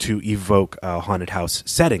meant to evoke a haunted house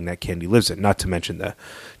setting that Candy lives in, not to mention the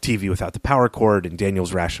TV without the power cord and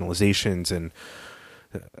Daniel's rationalizations and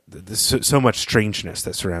so much strangeness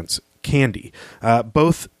that surrounds Candy.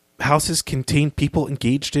 Both houses contain people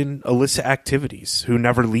engaged in illicit activities who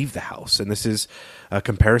never leave the house. And this is a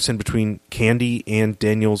comparison between Candy and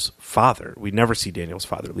Daniel's father. We never see Daniel's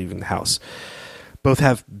father leaving the house. Both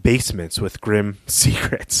have basements with grim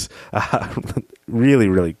secrets. Really,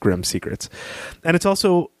 really grim secrets. And it's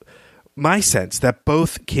also my sense that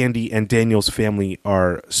both Candy and Daniel's family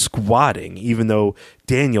are squatting, even though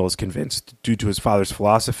Daniel is convinced, due to his father's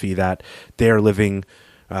philosophy, that they are living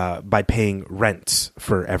by paying rents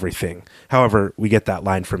for everything. However, we get that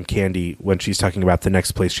line from Candy when she's talking about the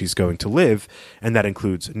next place she's going to live, and that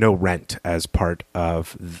includes no rent as part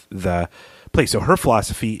of the place. So her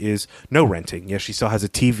philosophy is no renting. Yes, she still has a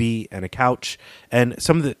TV and a couch, and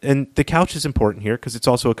the couch is important here because it's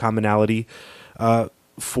also a commonality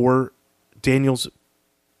for Daniel's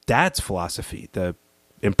dad's philosophy, the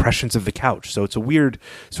impressions of the couch. So it's a weird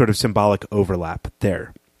sort of symbolic overlap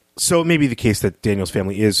there. So it may be the case that Daniel's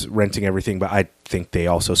family is renting everything, but I think they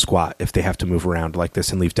also squat if they have to move around like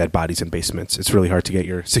this and leave dead bodies in basements. It's really hard to get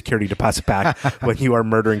your security deposit back when you are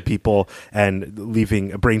murdering people and leaving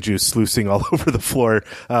brain juice sluicing all over the floor.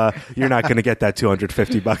 You're not going to get that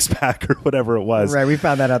 $250 back or whatever it was. Right. We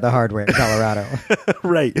found that out the hard way in Colorado.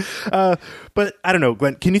 Right. But I don't know,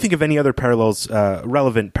 Glenn, can you think of any other parallels,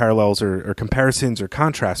 relevant parallels or comparisons or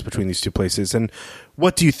contrasts between these two places? And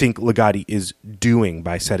what do you think Ligatti is doing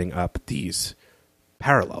by setting up these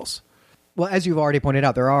parallels? Well, as you've already pointed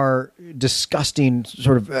out, there are disgusting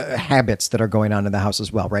sort of habits that are going on in the house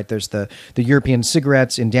as well, right? There's the European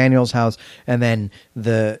cigarettes in Daniel's house, and then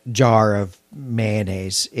the jar of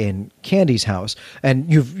mayonnaise in Candy's house.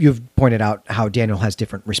 And you've pointed out how Daniel has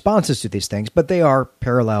different responses to these things, but they are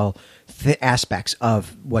parallel aspects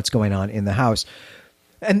of what's going on in the house.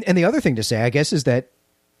 And the other thing to say, I guess, is that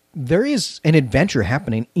there is an adventure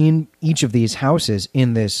happening in each of these houses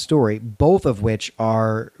in this story, both of which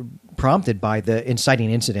are prompted by the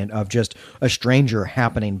inciting incident of just a stranger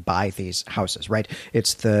happening by these houses, right?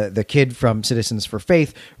 It's the kid from Citizens for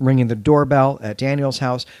Faith ringing the doorbell at Daniel's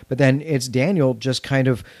house, but then it's Daniel just kind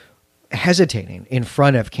of hesitating in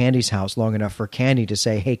front of Candy's house long enough for Candy to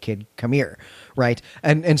say, "Hey kid, come here," right?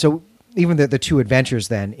 And so even the two adventures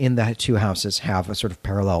then in the two houses have a sort of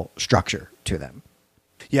parallel structure to them.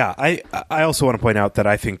 Yeah, I also want to point out that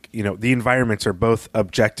I think, the environments are both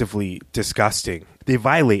objectively disgusting. They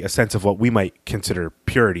violate a sense of what we might consider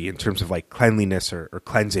purity in terms of like cleanliness or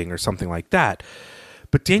cleansing or something like that.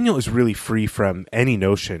 But Daniel is really free from any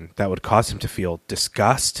notion that would cause him to feel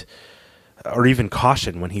disgust or even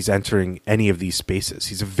caution when he's entering any of these spaces.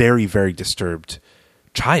 He's a very, very disturbed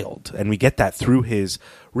child, and we get that through his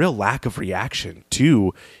real lack of reaction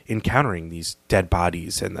to encountering these dead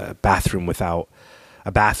bodies and the bathroom without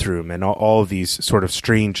a bathroom and all of these sort of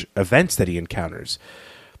strange events that he encounters.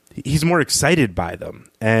 He's more excited by them.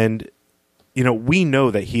 And we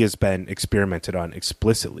know that he has been experimented on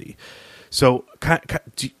explicitly. So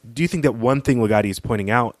do you think that one thing Ligotti is pointing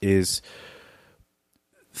out is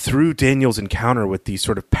through Daniel's encounter with these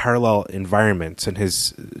sort of parallel environments and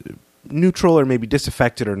his neutral or maybe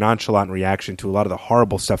disaffected or nonchalant reaction to a lot of the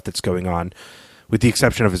horrible stuff that's going on, with the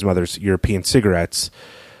exception of his mother's European cigarettes,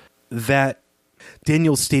 that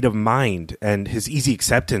Daniel's state of mind and his easy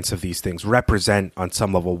acceptance of these things represent on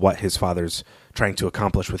some level what his father's trying to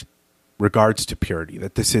accomplish with regards to purity,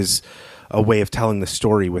 that this is a way of telling the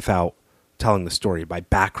story without telling the story, by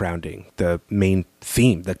backgrounding the main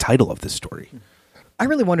theme, the title of the story. I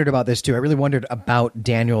really wondered about this too. I really wondered about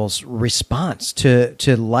Daniel's response to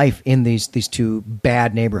life in these two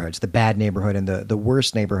bad neighborhoods, the bad neighborhood and the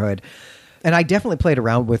worst neighborhood. And I definitely played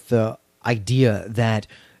around with the idea that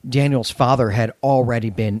Daniel's father had already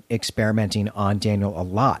been experimenting on Daniel a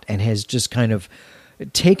lot and has just kind of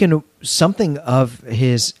taken something of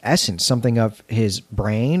his essence, something of his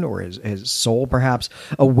brain or his soul perhaps,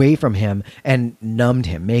 away from him and numbed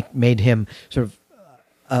him, made him sort of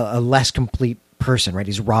a less complete person, right?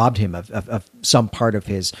 He's robbed him of some part of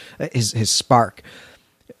his spark.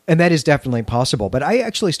 And that is definitely possible. But I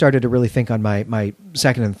actually started to really think on my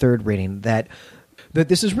second and third reading that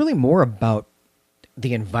this is really more about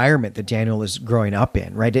the environment that Daniel is growing up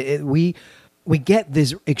in, right? We get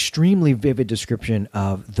this extremely vivid description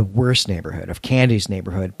of the worst neighborhood, of Candy's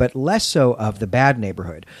neighborhood, but less so of the bad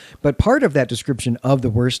neighborhood. But part of that description of the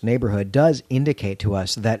worst neighborhood does indicate to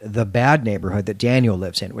us that the bad neighborhood that Daniel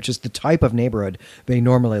lives in, which is the type of neighborhood they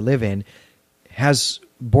normally live in, has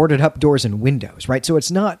boarded up doors and windows, right? So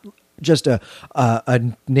it's not just a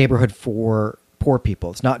neighborhood for poor people.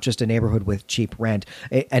 It's not just a neighborhood with cheap rent.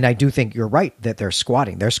 And I do think you're right that they're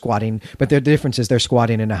squatting. But the difference is they're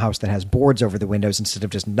squatting in a house that has boards over the windows instead of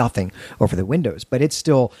just nothing over the windows. But it's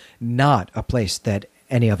still not a place that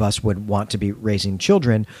any of us would want to be raising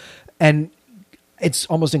children. And it's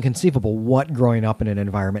almost inconceivable what growing up in an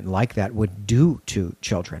environment like that would do to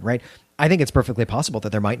children, right? I think it's perfectly possible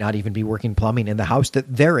that there might not even be working plumbing in the house that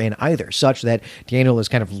they're in either, such that Daniel is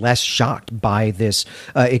kind of less shocked by this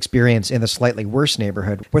experience in the slightly worse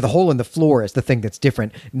neighborhood, where the hole in the floor is the thing that's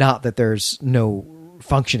different, not that there's no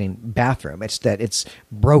functioning bathroom. It's that it's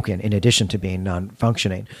broken in addition to being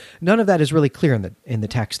non-functioning. None of that is really clear in the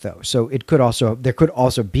text, though. So there could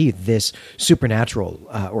also be this supernatural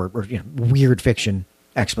or weird fiction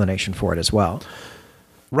explanation for it as well.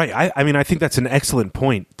 Right. I mean, I think that's an excellent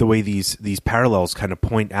point, the way these parallels kind of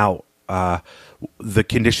point out the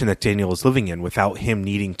condition that Daniel is living in without him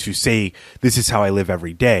needing to say, this is how I live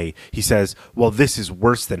every day. He says, well, this is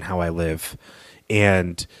worse than how I live,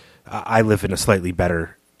 and I live in a slightly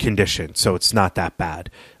better condition, so it's not that bad.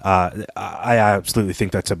 I absolutely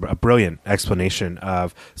think that's a brilliant explanation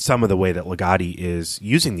of some of the way that Ligotti is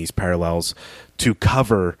using these parallels to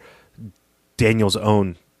cover Daniel's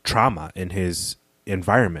own trauma in his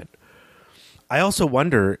environment. I also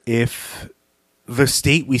wonder if the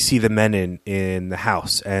state we see the men in the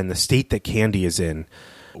house and the state that Candy is in,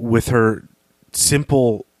 with her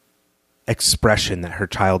simple expression that her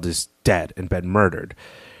child is dead and been murdered,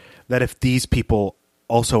 that if these people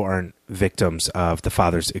also aren't victims of the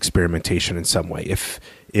father's experimentation in some way,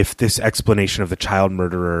 if this explanation of the child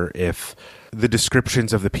murderer, if the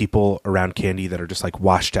descriptions of the people around Candy that are just like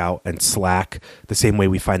washed out and slack, the same way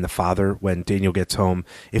we find the father when Daniel gets home,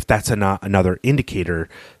 if that's another indicator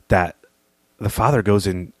that the father goes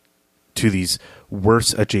in to these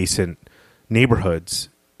worse adjacent neighborhoods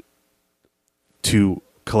to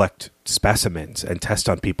collect specimens and test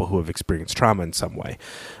on people who have experienced trauma in some way.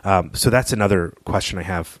 So that's another question I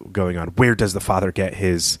have going on. Where does the father get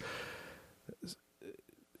his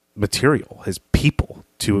material, his people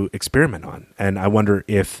to experiment on? And I wonder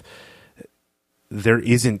if there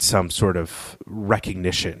isn't some sort of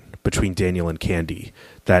recognition between Daniel and Candy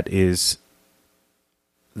that is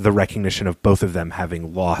the recognition of both of them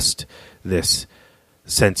having lost this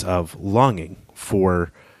sense of longing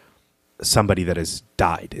for somebody that has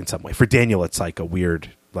died in some way. For Daniel, it's like a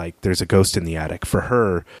weird, like there's a ghost in the attic. For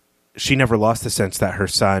her, she never lost the sense that her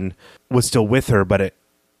son was still with her, but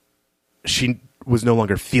she was no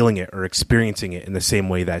longer feeling it or experiencing it in the same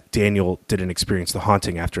way that Daniel didn't experience the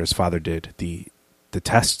haunting after his father did the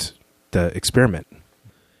test, the experiment.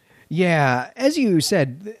 Yeah, as you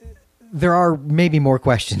said, there are maybe more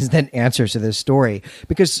questions than answers to this story,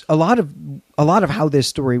 because a lot of how this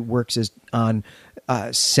story works is on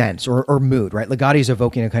sense or mood, right? Ligotti's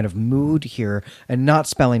evoking a kind of mood here and not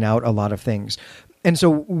spelling out a lot of things. And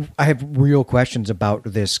so I have real questions about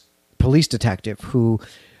this police detective who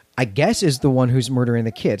I guess is the one who's murdering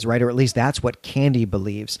the kids, right? Or at least that's what Candy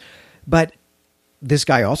believes. But this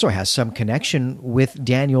guy also has some connection with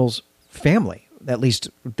Daniel's family. At least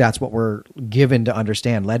that's what we're led to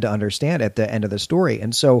understand at the end of the story.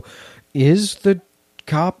 And so is the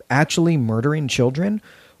cop actually murdering children,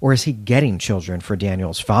 or is he getting children for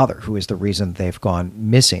Daniel's father, who is the reason they've gone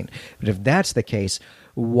missing? But if that's the case,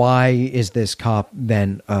 why is this cop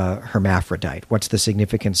then a hermaphrodite? What's the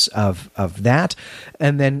significance of that?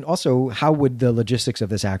 And then also, how would the logistics of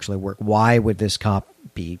this actually work? Why would this cop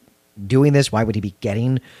be doing this? Why would he be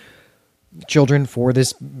getting children for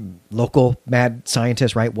this local mad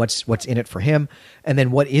scientist, right? What's in it for him? And then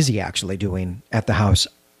what is he actually doing at the house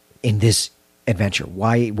in this adventure?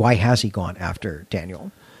 Why has he gone after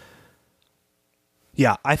Daniel?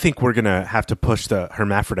 Yeah, I think we're going to have to push the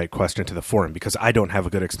hermaphrodite question to the forum, because I don't have a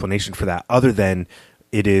good explanation for that, other than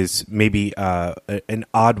it is maybe an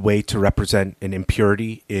odd way to represent an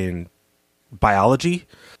impurity in biology,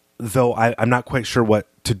 though I'm not quite sure what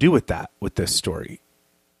to do with that with this story.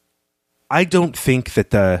 I don't think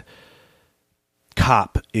that the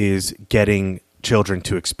cop is getting children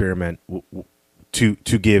to experiment, to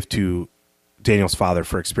give to Daniel's father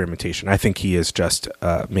for experimentation. I think he is just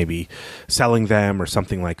maybe selling them or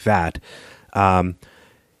something like that. And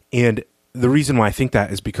the reason why I think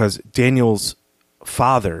that is because Daniel's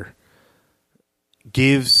father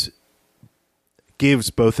gives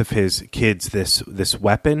both of his kids this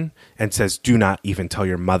weapon and says, do not even tell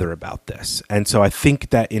your mother about this. And so I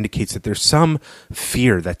think that indicates that there's some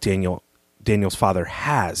fear that Daniel's father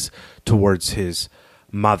has towards his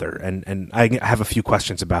mother. And I have a few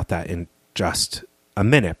questions about that in just a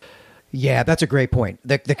minute. Yeah, that's a great point.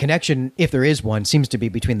 The connection, if there is one, seems to be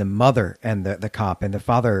between the mother and the cop, and the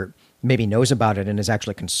father maybe knows about it and is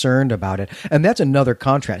actually concerned about it. And that's another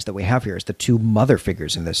contrast that we have here, is the two mother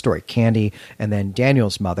figures in this story, Candy and then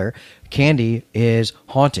Daniel's mother. Candy is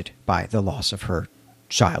haunted by the loss of her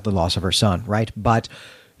child, the loss of her son, right? But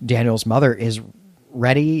Daniel's mother is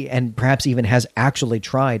ready and perhaps even has actually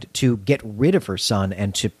tried to get rid of her son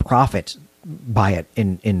and to profit by it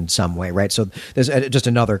in some way, right? So there's just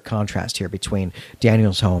another contrast here between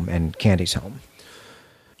Daniel's home and Candy's home.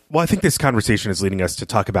 Well, I think this conversation is leading us to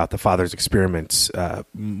talk about the father's experiments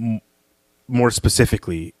more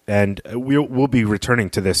specifically, and we'll be returning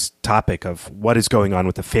to this topic of what is going on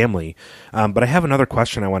with the family. But I have another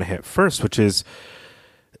question I want to hit first, which is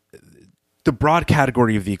the broad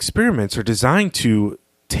category of the experiments are designed to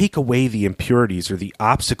take away the impurities or the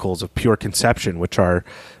obstacles of pure conception, which are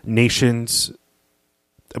nations,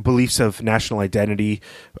 beliefs of national identity,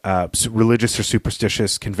 religious or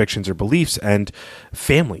superstitious convictions or beliefs, and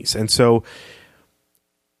families. And so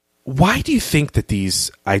why do you think that these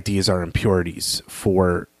ideas are impurities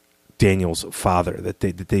for Daniel's father, that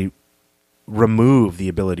they remove the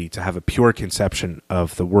ability to have a pure conception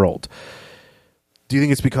of the world? Do you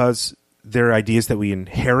think it's because they're ideas that we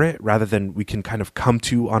inherit rather than we can kind of come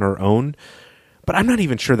to on our own? But I'm not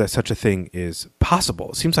even sure that such a thing is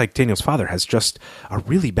possible. It seems like Daniel's father has just a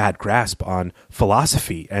really bad grasp on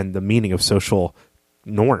philosophy and the meaning of social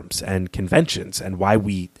norms and conventions and why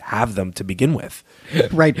we have them to begin with.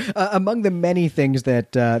 Right. Among the many things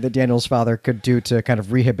that Daniel's father could do to kind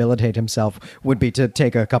of rehabilitate himself would be to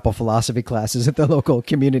take a couple philosophy classes at the local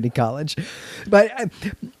community college. But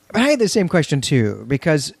I had the same question too,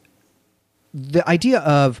 because the idea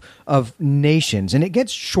of nations, and it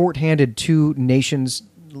gets shorthanded to nations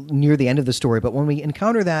near the end of the story, but when we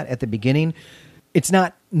encounter that at the beginning, it's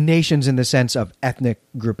not nations in the sense of ethnic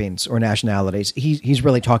groupings or nationalities. He's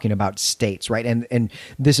really talking about states, right? And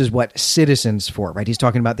this is what citizens for, right? He's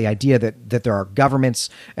talking about the idea that there are governments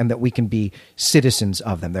and that we can be citizens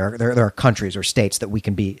of them. There are countries or states that we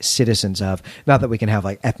can be citizens of, not that we can have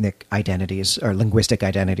like ethnic identities or linguistic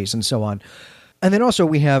identities and so on. And then also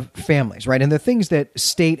we have families, right? And the things that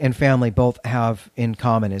state and family both have in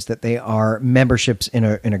common is that they are memberships in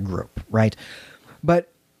a group, right? But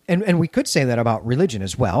and we could say that about religion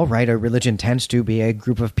as well, right? A religion tends to be a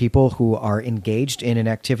group of people who are engaged in an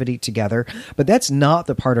activity together, but that's not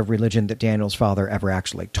the part of religion that Daniel's father ever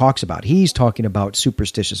actually talks about. He's talking about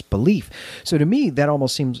superstitious belief. So to me, that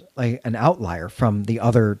almost seems like an outlier from the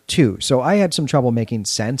other two. So I had some trouble making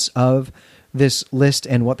sense of this list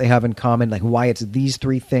and what they have in common, like why it's these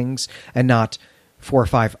three things and not 4 or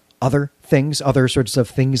 5 other things, other sorts of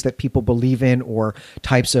things that people believe in or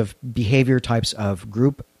types of behavior, types of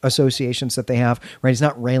group associations that they have, right? He's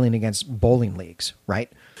not railing against bowling leagues,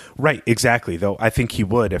 right? Right, exactly. Though I think he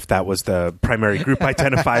would if that was the primary group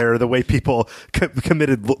identifier, the way people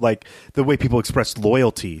committed, like the way people expressed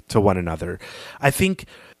loyalty to one another. I think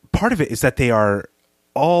part of it is that they are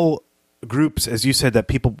all groups, as you said, that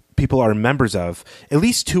people are members of. At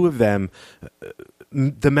least 2 of them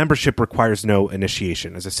the membership requires no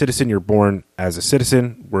initiation. As a citizen, you're born as a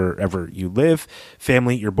citizen wherever you live.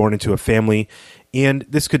 Family, you're born into a family. And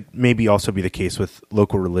this could maybe also be the case with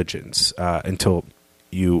local religions until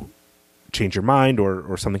you change your mind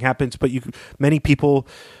or something happens. But many people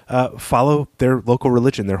follow their local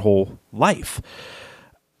religion their whole life.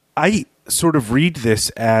 I sort of read this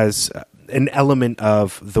as an element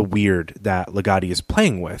of the weird that Ligotti is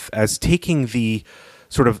playing with, as taking the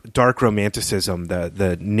sort of dark romanticism,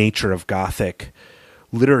 the nature of Gothic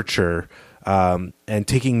literature, and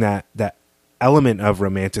taking that element of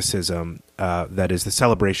romanticism that is the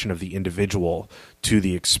celebration of the individual to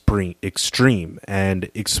the extreme,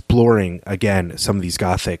 and exploring again some of these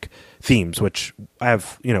Gothic themes, which I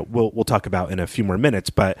have, we'll talk about in a few more minutes.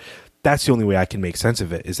 But that's the only way I can make sense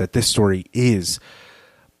of it, is that this story is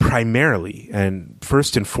primarily and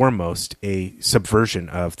first and foremost a subversion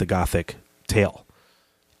of the Gothic tale.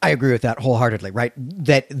 I agree with that wholeheartedly, right?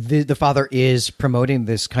 That the father is promoting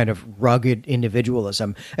this kind of rugged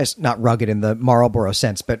individualism, as not rugged in the Marlborough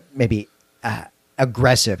sense, but maybe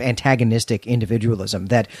aggressive, antagonistic individualism,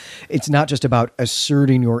 that it's not just about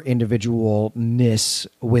asserting your individualness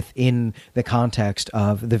within the context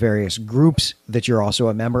of the various groups that you're also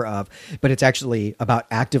a member of, but it's actually about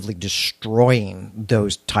actively destroying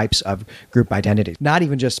those types of group identities. Not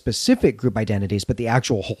even just specific group identities, but the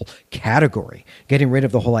actual whole category, getting rid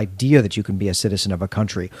of the whole idea that you can be a citizen of a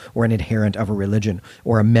country or an adherent of a religion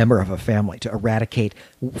or a member of a family, to eradicate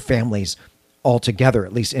families altogether,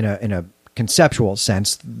 at least in a conceptual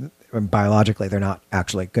sense. Biologically, they're not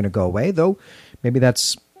actually going to go away, though maybe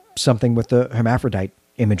that's something with the hermaphrodite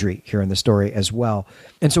imagery here in the story as well.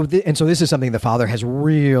 And so this is something the father has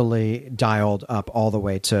really dialed up all the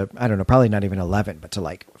way to, I don't know, probably not even 11, but to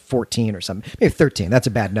like 14 or something, maybe 13. That's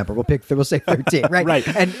a bad number. We'll say 13, right? Right.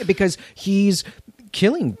 And because he's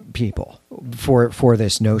killing people for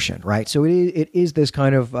this notion, right? So it is this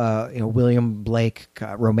kind of William Blake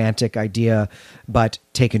romantic idea, but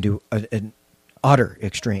taken to an utter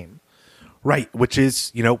extreme. Right, which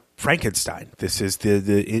is, Frankenstein. This is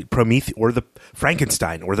the Prometheus, or the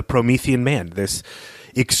Frankenstein, or the Promethean man. This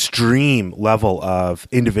extreme level of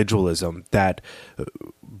individualism that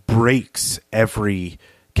breaks every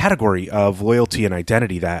category of loyalty and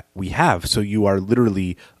identity that we have. So you are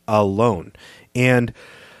literally alone. And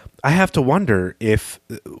I have to wonder if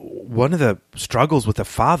one of the struggles with the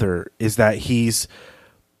father is that he's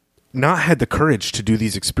not had the courage to do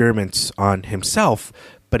these experiments on himself,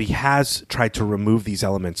 but he has tried to remove these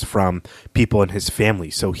elements from people in his family.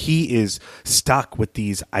 So he is stuck with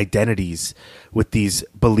these identities, with these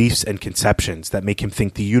beliefs and conceptions that make him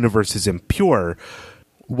think the universe is impure,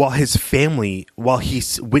 while he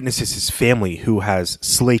witnesses his family who has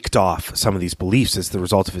slaked off some of these beliefs as the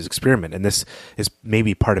result of his experiment. And this is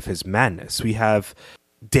maybe part of his madness. We have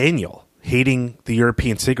Daniel hating the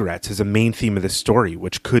European cigarettes as a main theme of this story,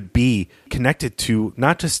 which could be connected to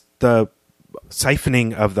not just the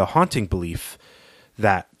siphoning of the haunting belief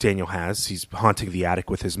that Daniel has, he's haunting the attic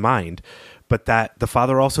with his mind, but that the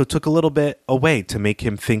father also took a little bit away to make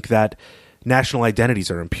him think that national identities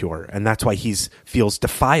are impure, and that's why he feels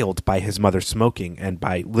defiled by his mother smoking and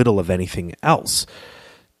by little of anything else.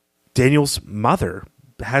 Daniel's mother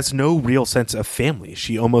has no real sense of family.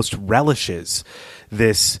 She almost relishes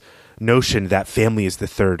this notion that family is the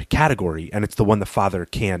third category, and it's the one the father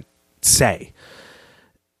can't say.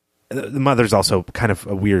 The mother's also kind of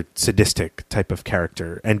a weird sadistic type of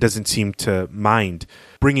character and doesn't seem to mind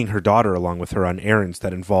bringing her daughter along with her on errands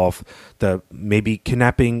that involve the maybe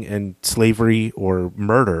kidnapping and slavery or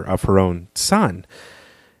murder of her own son.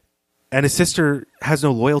 And his sister has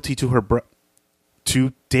no loyalty to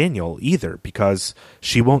to Daniel either, because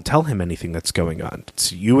she won't tell him anything that's going on.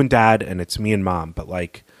 It's you and dad and it's me and mom, but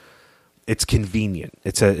it's convenient.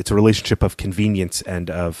 It's a relationship of convenience and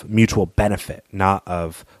of mutual benefit, not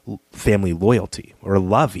of family loyalty or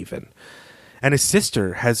love even. And his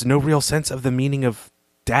sister has no real sense of the meaning of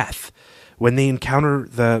death. When they encounter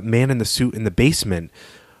the man in the suit in the basement,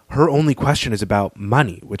 her only question is about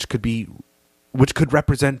money, which could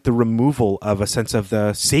represent the removal of a sense of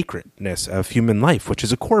the sacredness of human life, which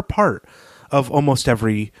is a core part of almost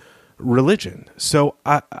every religion. So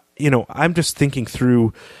I'm just thinking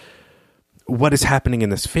through what is happening in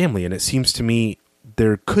this family, and it seems to me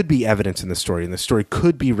there could be evidence in the story, and the story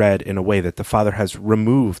could be read in a way that the father has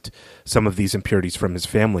removed some of these impurities from his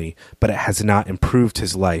family, but it has not improved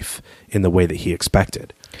his life in the way that he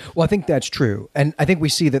expected. Well, I think that's true. And I think we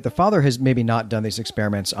see that the father has maybe not done these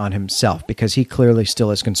experiments on himself because he clearly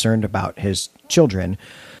still is concerned about his children,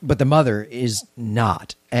 but the mother is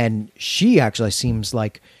not. And she actually seems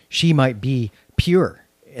like she might be pure,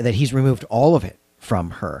 that he's removed all of it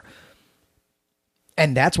from her.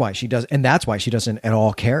 And that's why she doesn't at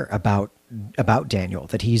all care about Daniel,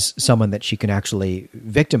 that he's someone that she can actually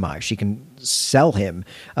victimize. She can sell him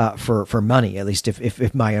for money, at least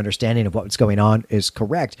if my understanding of what's going on is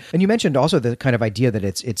correct. And you mentioned also the kind of idea that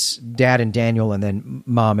it's dad and Daniel and then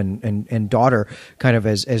mom and daughter kind of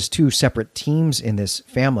as two separate teams in this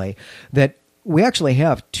family, that we actually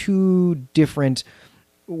have two different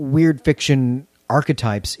weird fiction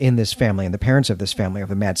archetypes in this family and the parents of this family, of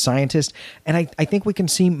the mad scientist. And I think we can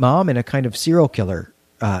see mom in a kind of serial killer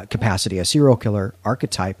capacity, a serial killer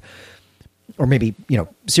archetype, or maybe,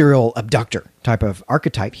 serial abductor type of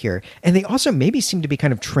archetype here. And they also maybe seem to be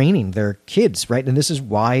kind of training their kids, right? And this is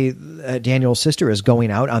why Daniel's sister is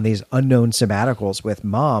going out on these unknown sabbaticals with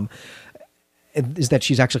mom, is that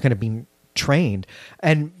she's actually kind of being trained.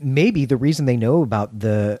 And maybe the reason they know about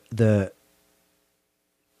the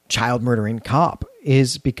child murdering cop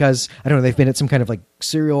is because, I don't know, they've been at some kind of like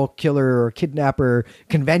serial killer or kidnapper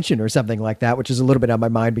convention or something like that, which is a little bit on my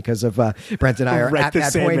mind because of Brent and I are at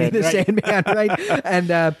that point in the Sandman, right?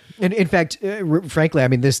 And in fact, frankly, I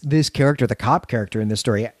mean, this character, the cop character in this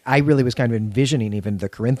story, I really was kind of envisioning even the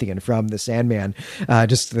Corinthian from the Sandman,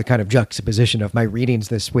 just the kind of juxtaposition of my readings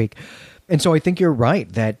this week. And so I think you're right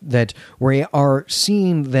that we are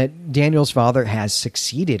seeing that Daniel's father has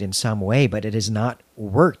succeeded in some way, but it has not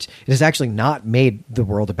worked. It has actually not made the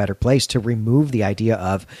world a better place to remove the idea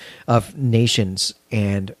of nations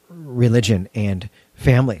and religion and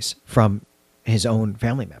families from his own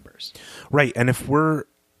family members. Right. And if we're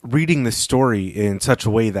reading this story in such a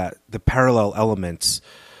way that the parallel elements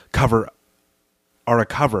are a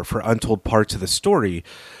cover for untold parts of the story,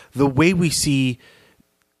 the way we see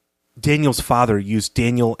Daniel's father used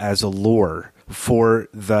Daniel as a lure for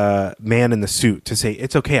the man in the suit to say,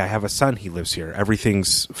 it's okay, I have a son, he lives here,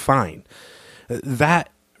 everything's fine. That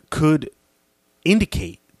could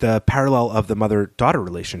indicate the parallel of the mother-daughter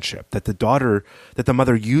relationship, that the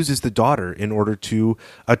mother uses the daughter in order to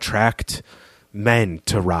attract men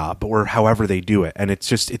to rob, or however they do it. And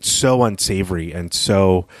it's so unsavory and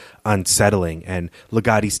so unsettling. And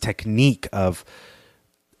Ligotti's technique of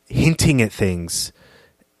hinting at things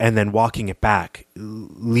and then walking it back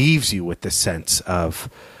leaves you with this sense of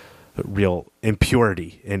real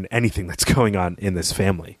impurity in anything that's going on in this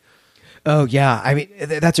family. Oh, yeah. I mean,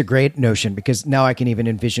 that's a great notion, because now I can even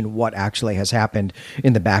envision what actually has happened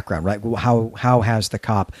in the background, right? How has the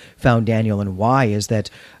cop found Daniel, and why is that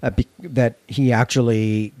that he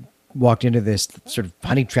actually walked into this sort of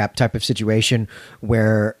honey trap type of situation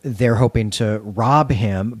where they're hoping to rob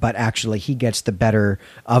him, but actually he gets the better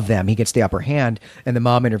of them. He gets the upper hand, and the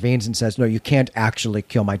mom intervenes and says, no, you can't actually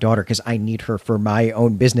kill my daughter because I need her for my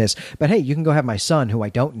own business. But hey, you can go have my son, who I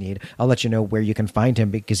don't need. I'll let you know where you can find him,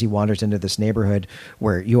 because he wanders into this neighborhood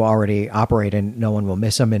where you already operate and no one will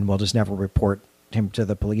miss him, and we'll just never report him to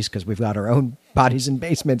the police because we've got our own bodies in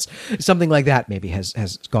basements. Something like that maybe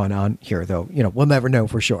has gone on here, though. We'll never know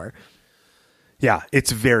for sure. Yeah,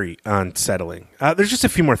 it's very unsettling. There's just a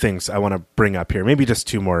few more things I want to bring up here. Maybe just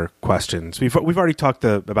two more questions. We've already talked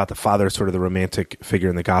about the father, sort of the romantic figure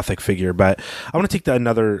and the gothic figure, but I want to take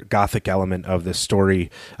another gothic element of this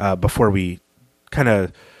story before we kind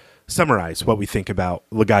of summarize what we think about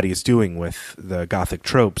Ligotti is doing with the gothic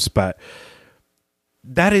tropes. But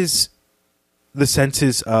that is the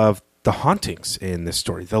senses of the hauntings in this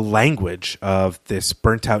story, the language of this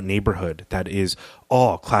burnt out neighborhood that is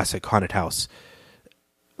all classic haunted house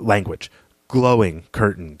language, glowing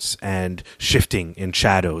curtains and shifting in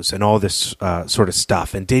shadows and all this sort of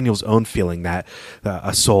stuff, and Daniel's own feeling that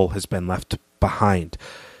a soul has been left behind.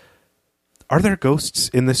 Are there ghosts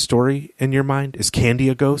in this story in your mind? Is Candy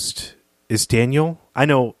a ghost? Is Daniel? I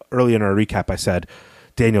know early in our recap I said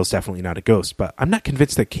Daniel's definitely not a ghost, but I'm not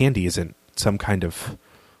convinced that Candy isn't some kind of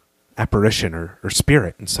apparition or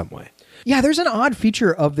spirit in some way. Yeah, there's an odd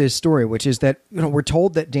feature of this story, which is that we're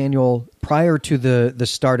told that Daniel, prior to the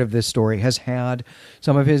start of this story, has had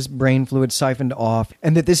some of his brain fluid siphoned off,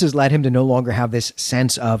 and that this has led him to no longer have this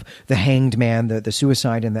sense of the hanged man, the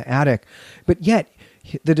suicide in the attic. But yet,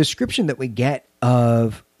 the description that we get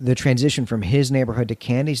of the transition from his neighborhood to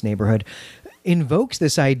Candy's neighborhood invokes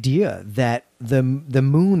this idea that the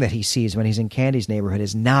moon that he sees when he's in Candy's neighborhood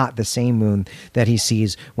is not the same moon that he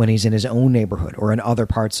sees when he's in his own neighborhood or in other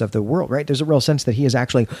parts of the world, right? There's a real sense that he has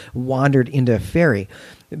actually wandered into fairy.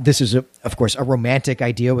 This is, of course, a romantic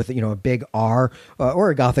idea with, a big R,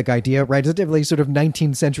 or a gothic idea, right? It's a definitely sort of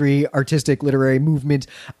 19th century artistic literary movement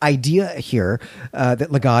idea here that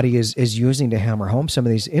Ligotti is using to hammer home some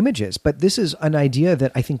of these images. But this is an idea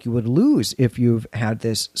that I think you would lose if you've had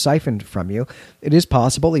this siphoned from you. It is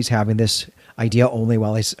possible he's having this idea only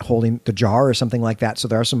while he's holding the jar or something like that. So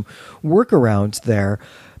there are some workarounds there.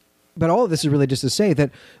 But all of this is really just to say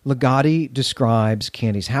that Ligotti describes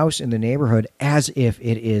Candy's house in the neighborhood as if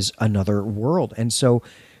it is another world. And so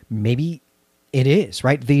maybe it is,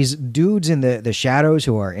 right? These dudes in the shadows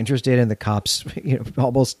who are interested in the cops,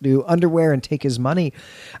 almost do underwear and take his money.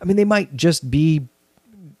 I mean, they might just be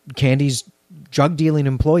Candy's drug dealing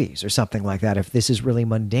employees or something like that, if this is really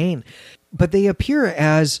mundane. But they appear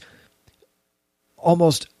as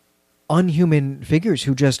almost unhuman figures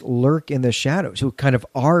who just lurk in the shadows, who kind of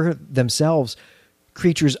are themselves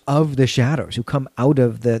creatures of the shadows, who come out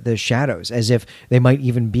of the shadows, as if they might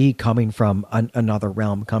even be coming from another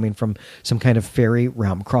realm, coming from some kind of fairy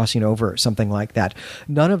realm, crossing over, something like that.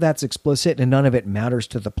 None of that's explicit and none of it matters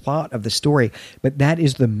to the plot of the story, but that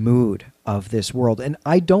is the mood of this world. And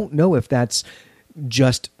I don't know if that's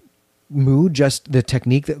just mood, just the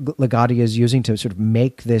technique that Ligotti is using to sort of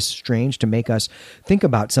make this strange, to make us think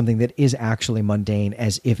about something that is actually mundane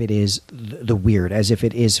as if it is the weird, as if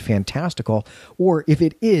it is fantastical, or if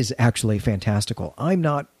it is actually fantastical. I'm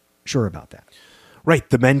not sure about that. Right.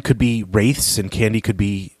 The men could be wraiths and Candy could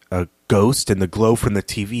be a ghost, and the glow from the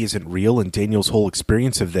TV isn't real, and Daniel's whole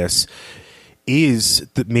experience of this is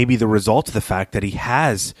maybe the result of the fact that he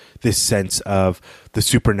has this sense of the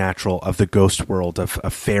supernatural, of the ghost world, of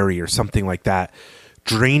a fairy or something like that,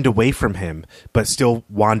 drained away from him, but still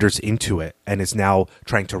wanders into it and is now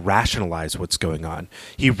trying to rationalize what's going on.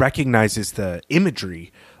 He recognizes the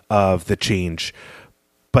imagery of the change,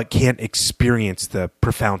 but can't experience the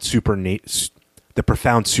profound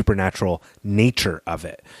supernatural nature of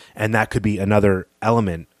it. And that could be another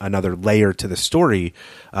element, another layer to the story,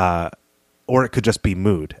 or it could just be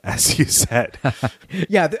mood, as you said.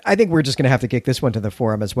 Yeah, I think we're just going to have to kick this one to the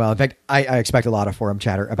forum as well. In fact, I expect a lot of forum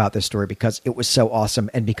chatter about this story because it was so awesome,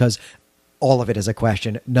 and because all of it is a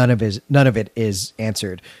question. None of it is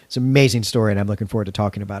answered. It's an amazing story, and I'm looking forward to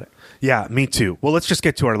talking about it. Yeah, me too. Well, let's just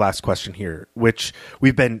get to our last question here, which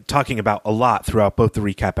we've been talking about a lot throughout both the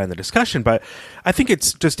recap and the discussion, but I think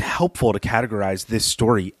it's just helpful to categorize this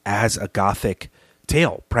story as a Gothic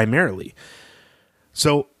tale, primarily.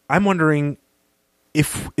 So I'm wondering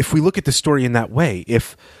if we look at the story in that way,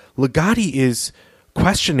 if Ligotti is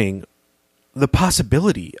questioning the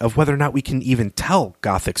possibility of whether or not we can even tell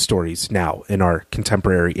Gothic stories now in our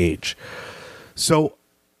contemporary age. So,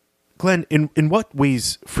 Glenn, in what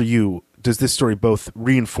ways for you does this story both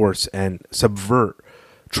reinforce and subvert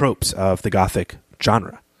tropes of the Gothic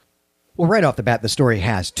genre? Well, right off the bat, the story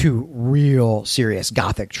has two real serious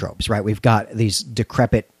Gothic tropes, right? We've got these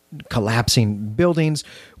decrepit, collapsing buildings,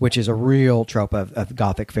 which is a real trope of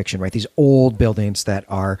Gothic fiction, right? These old buildings that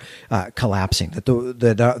are collapsing,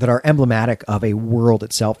 that are emblematic of a world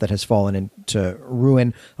itself that has fallen into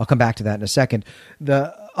ruin. I'll come back to that in a second.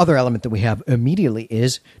 The other element that we have immediately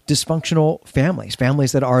is dysfunctional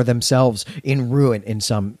families that are themselves in ruin in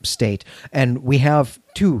some state. And we have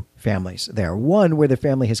two families there. One where the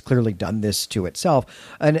family has clearly done this to itself,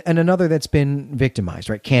 and another that's been victimized,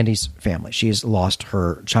 right? Candy's family. She has lost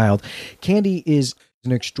her child. Candy is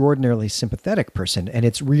an extraordinarily sympathetic person, and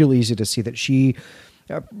it's real easy to see that she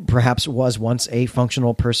perhaps was once a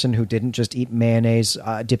functional person who didn't just eat mayonnaise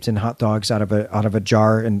dipped in hot dogs out of a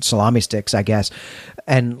jar and salami sticks, I guess,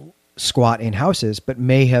 and squat in houses, but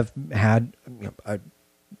may have had a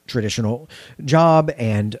traditional job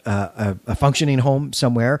and a functioning home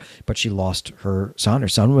somewhere, but she lost her son. Her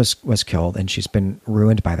son was killed, and she's been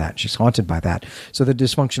ruined by that. She's haunted by that. So the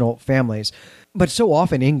dysfunctional families. But so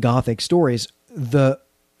often in Gothic stories,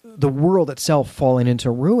 the world itself falling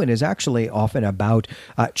into ruin is actually often about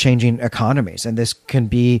changing economies. And this can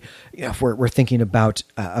be, if we're thinking about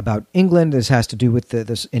England, this has to do with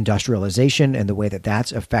this industrialization and the way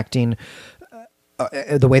that's affecting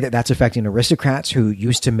aristocrats who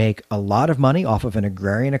used to make a lot of money off of an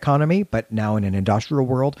agrarian economy, but now in an industrial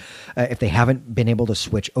world, if they haven't been able to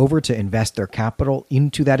switch over to invest their capital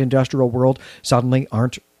into that industrial world, suddenly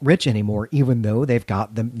aren't rich anymore, even though they've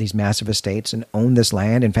got these massive estates and own this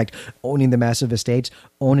land. In fact, owning the massive estates,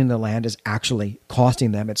 owning the land is actually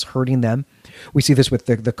costing them. It's hurting them. We see this with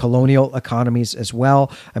the colonial economies as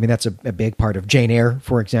well. I mean, that's a big part of Jane Eyre,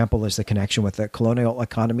 for example, is the connection with the colonial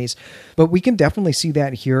economies. But we can definitely see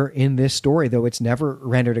that here in this story, though it's never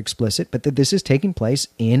rendered explicit, but that this is taking place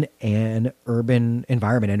in an urban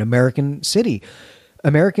environment, an American city.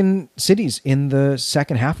 American cities in the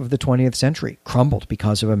second half of the 20th century crumbled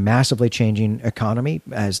because of a massively changing economy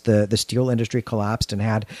as the steel industry collapsed and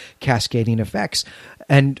had cascading effects.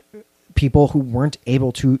 And people who weren't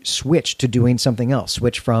able to switch to doing something else,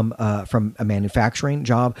 switch from a manufacturing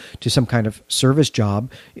job to some kind of service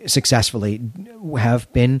job successfully,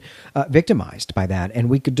 have been victimized by that. And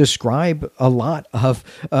we could describe a lot of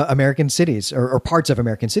American cities or parts of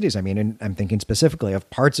American cities. I mean, and I'm thinking specifically of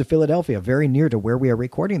parts of Philadelphia, very near to where we are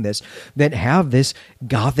recording this, that have this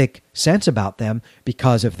Gothic sense about them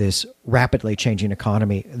because of this rapidly changing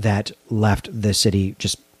economy that left the city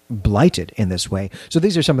just blighted in this way. So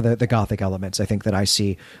these are some of the Gothic elements I think that I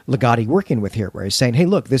see Ligotti working with here, where he's saying, hey,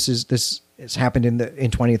 look, this has happened in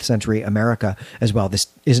 20th century America as well. This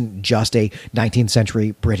isn't just a 19th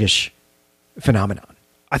century British phenomenon.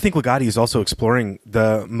 I think Ligotti is also exploring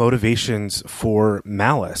the motivations for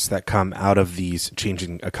malice that come out of these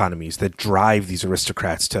changing economies that drive these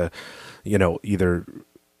aristocrats to, either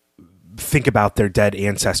think about their dead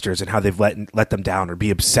ancestors and how they've let them down, or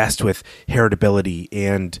be obsessed with heritability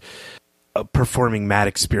and performing mad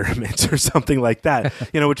experiments or something like that.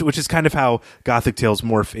 Which is kind of how Gothic tales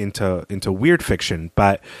morph into weird fiction.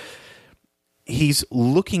 But he's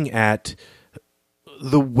looking at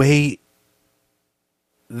the way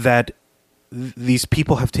that these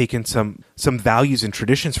people have taken some values and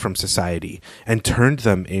traditions from society and turned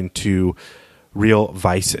them into real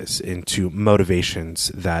vices, into motivations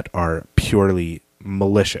that are purely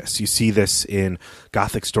malicious. You see this in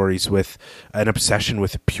Gothic stories with an obsession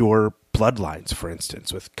with pure bloodlines, for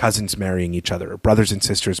instance, with cousins marrying each other, or brothers and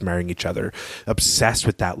sisters marrying each other, obsessed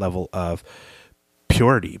with that level of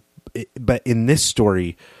purity. But in this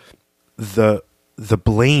story, the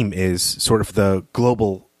blame is sort of the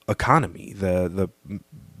global economy, the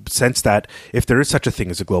sense that if there is such a thing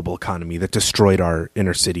as a global economy that destroyed our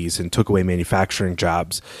inner cities and took away manufacturing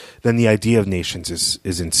jobs, then the idea of nations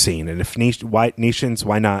is insane. And if why nations,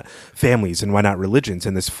 why not families, and why not religions?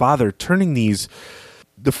 And the father turning these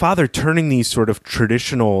sort of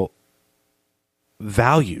traditional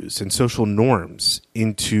values and social norms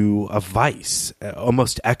into a vice,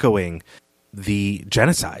 almost echoing the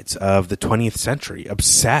genocides of the 20th century,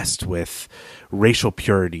 obsessed with racial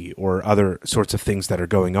purity or other sorts of things that are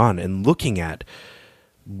going on, and looking at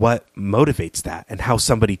what motivates that and how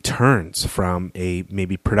somebody turns from a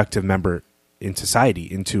maybe productive member in society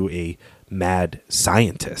into a mad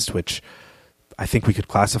scientist, which I think we could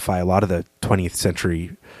classify a lot of the 20th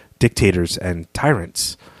century dictators and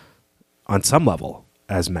tyrants on some level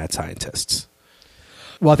as mad scientists.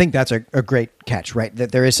 Well, I think that's a great catch, right?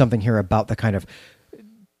 That there is something here about the kind of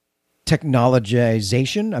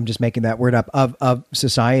technologization, I'm just making that word up, of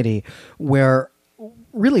society, where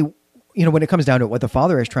really, when it comes down to it, what the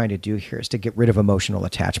father is trying to do here is to get rid of emotional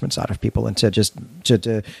attachments out of people, and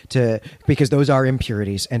to because those are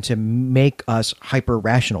impurities, and to make us hyper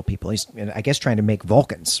rational people. He's, I guess, trying to make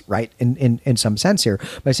Vulcans, right? In some sense here,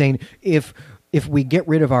 by saying if we get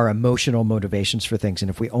rid of our emotional motivations for things,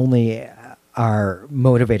 and if we only are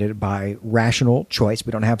motivated by rational choice,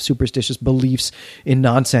 we don't have superstitious beliefs in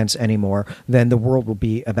nonsense anymore, then the world will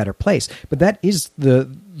be a better place. But that is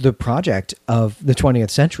the project of the 20th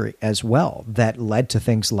century as well, that led to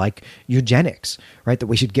things like eugenics, right? That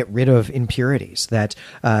we should get rid of impurities, that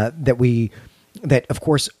of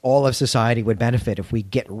course all of society would benefit if we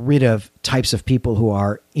get rid of types of people who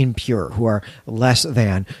are impure, who are less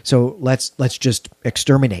than. So let's just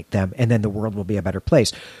exterminate them, and then the world will be a better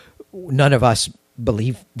place. None of us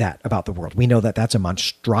believe that about the world. We know that that's a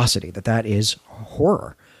monstrosity, that is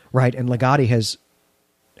horror, right? And Ligotti has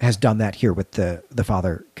done that here with the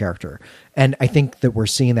father character. And I think that we're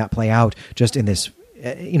seeing that play out just in this,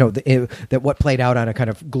 that what played out on a kind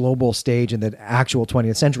of global stage in the actual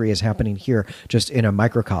 20th century is happening here just in the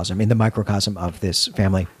microcosm of this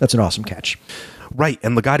family. That's an awesome catch. Right,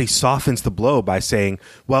 and Ligotti softens the blow by saying,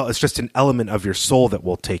 well, it's just an element of your soul that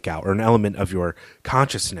we'll take out, or an element of your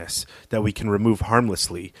consciousness that we can remove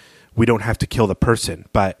harmlessly. We don't have to kill the person,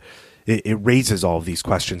 but it raises all of these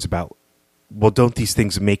questions about, well, don't these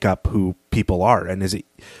things make up who people are? And is it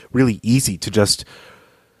really easy to just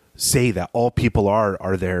say that all people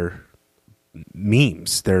are their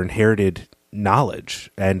memes, their inherited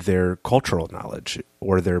knowledge and their cultural knowledge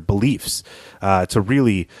or their beliefs? To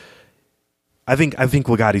really... I think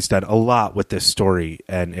Ligotti's done a lot with this story,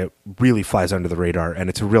 and it really flies under the radar, and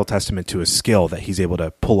it's a real testament to his skill that he's able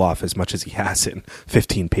to pull off as much as he has in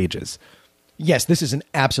 15 pages. Yes, this is an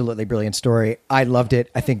absolutely brilliant story. I loved it.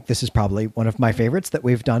 I think this is probably one of my favorites that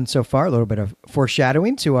we've done so far. A little bit of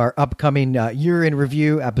foreshadowing to our upcoming year in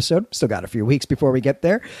review episode. Still got a few weeks before we get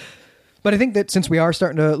there. But I think that since we are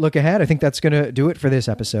starting to look ahead, I think that's going to do it for this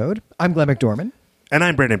episode. I'm Glenn McDorman. And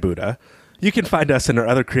I'm Brandon Buddha. You can find us and our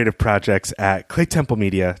other creative projects at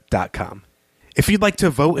claytemplemedia.com. If you'd like to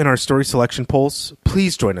vote in our story selection polls,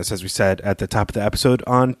 please join us, as we said at the top of the episode,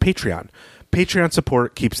 on Patreon. Patreon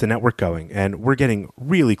support keeps the network going, and we're getting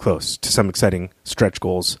really close to some exciting stretch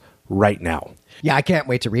goals right now. Yeah, I can't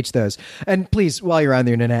wait to reach those. And please, while you're on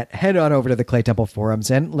the internet, head on over to the Clay Temple forums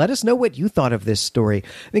and let us know what you thought of this story.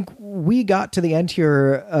 I think we got to the end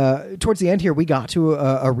here, towards the end here, we got to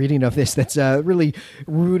a reading of this that's really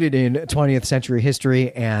rooted in 20th century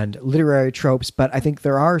history and literary tropes. But I think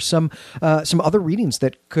there are some other readings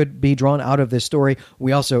that could be drawn out of this story.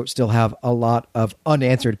 We also still have a lot of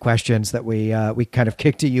unanswered questions that we kind of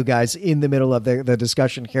kicked to you guys in the middle of the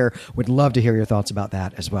discussion here. Would love to hear your thoughts about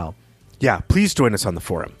that as well. Yeah, please join us on the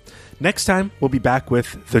forum. Next time, we'll be back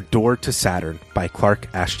with The Door to Saturn by Clark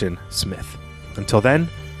Ashton Smith. Until then,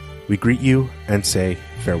 we greet you and say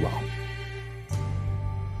farewell.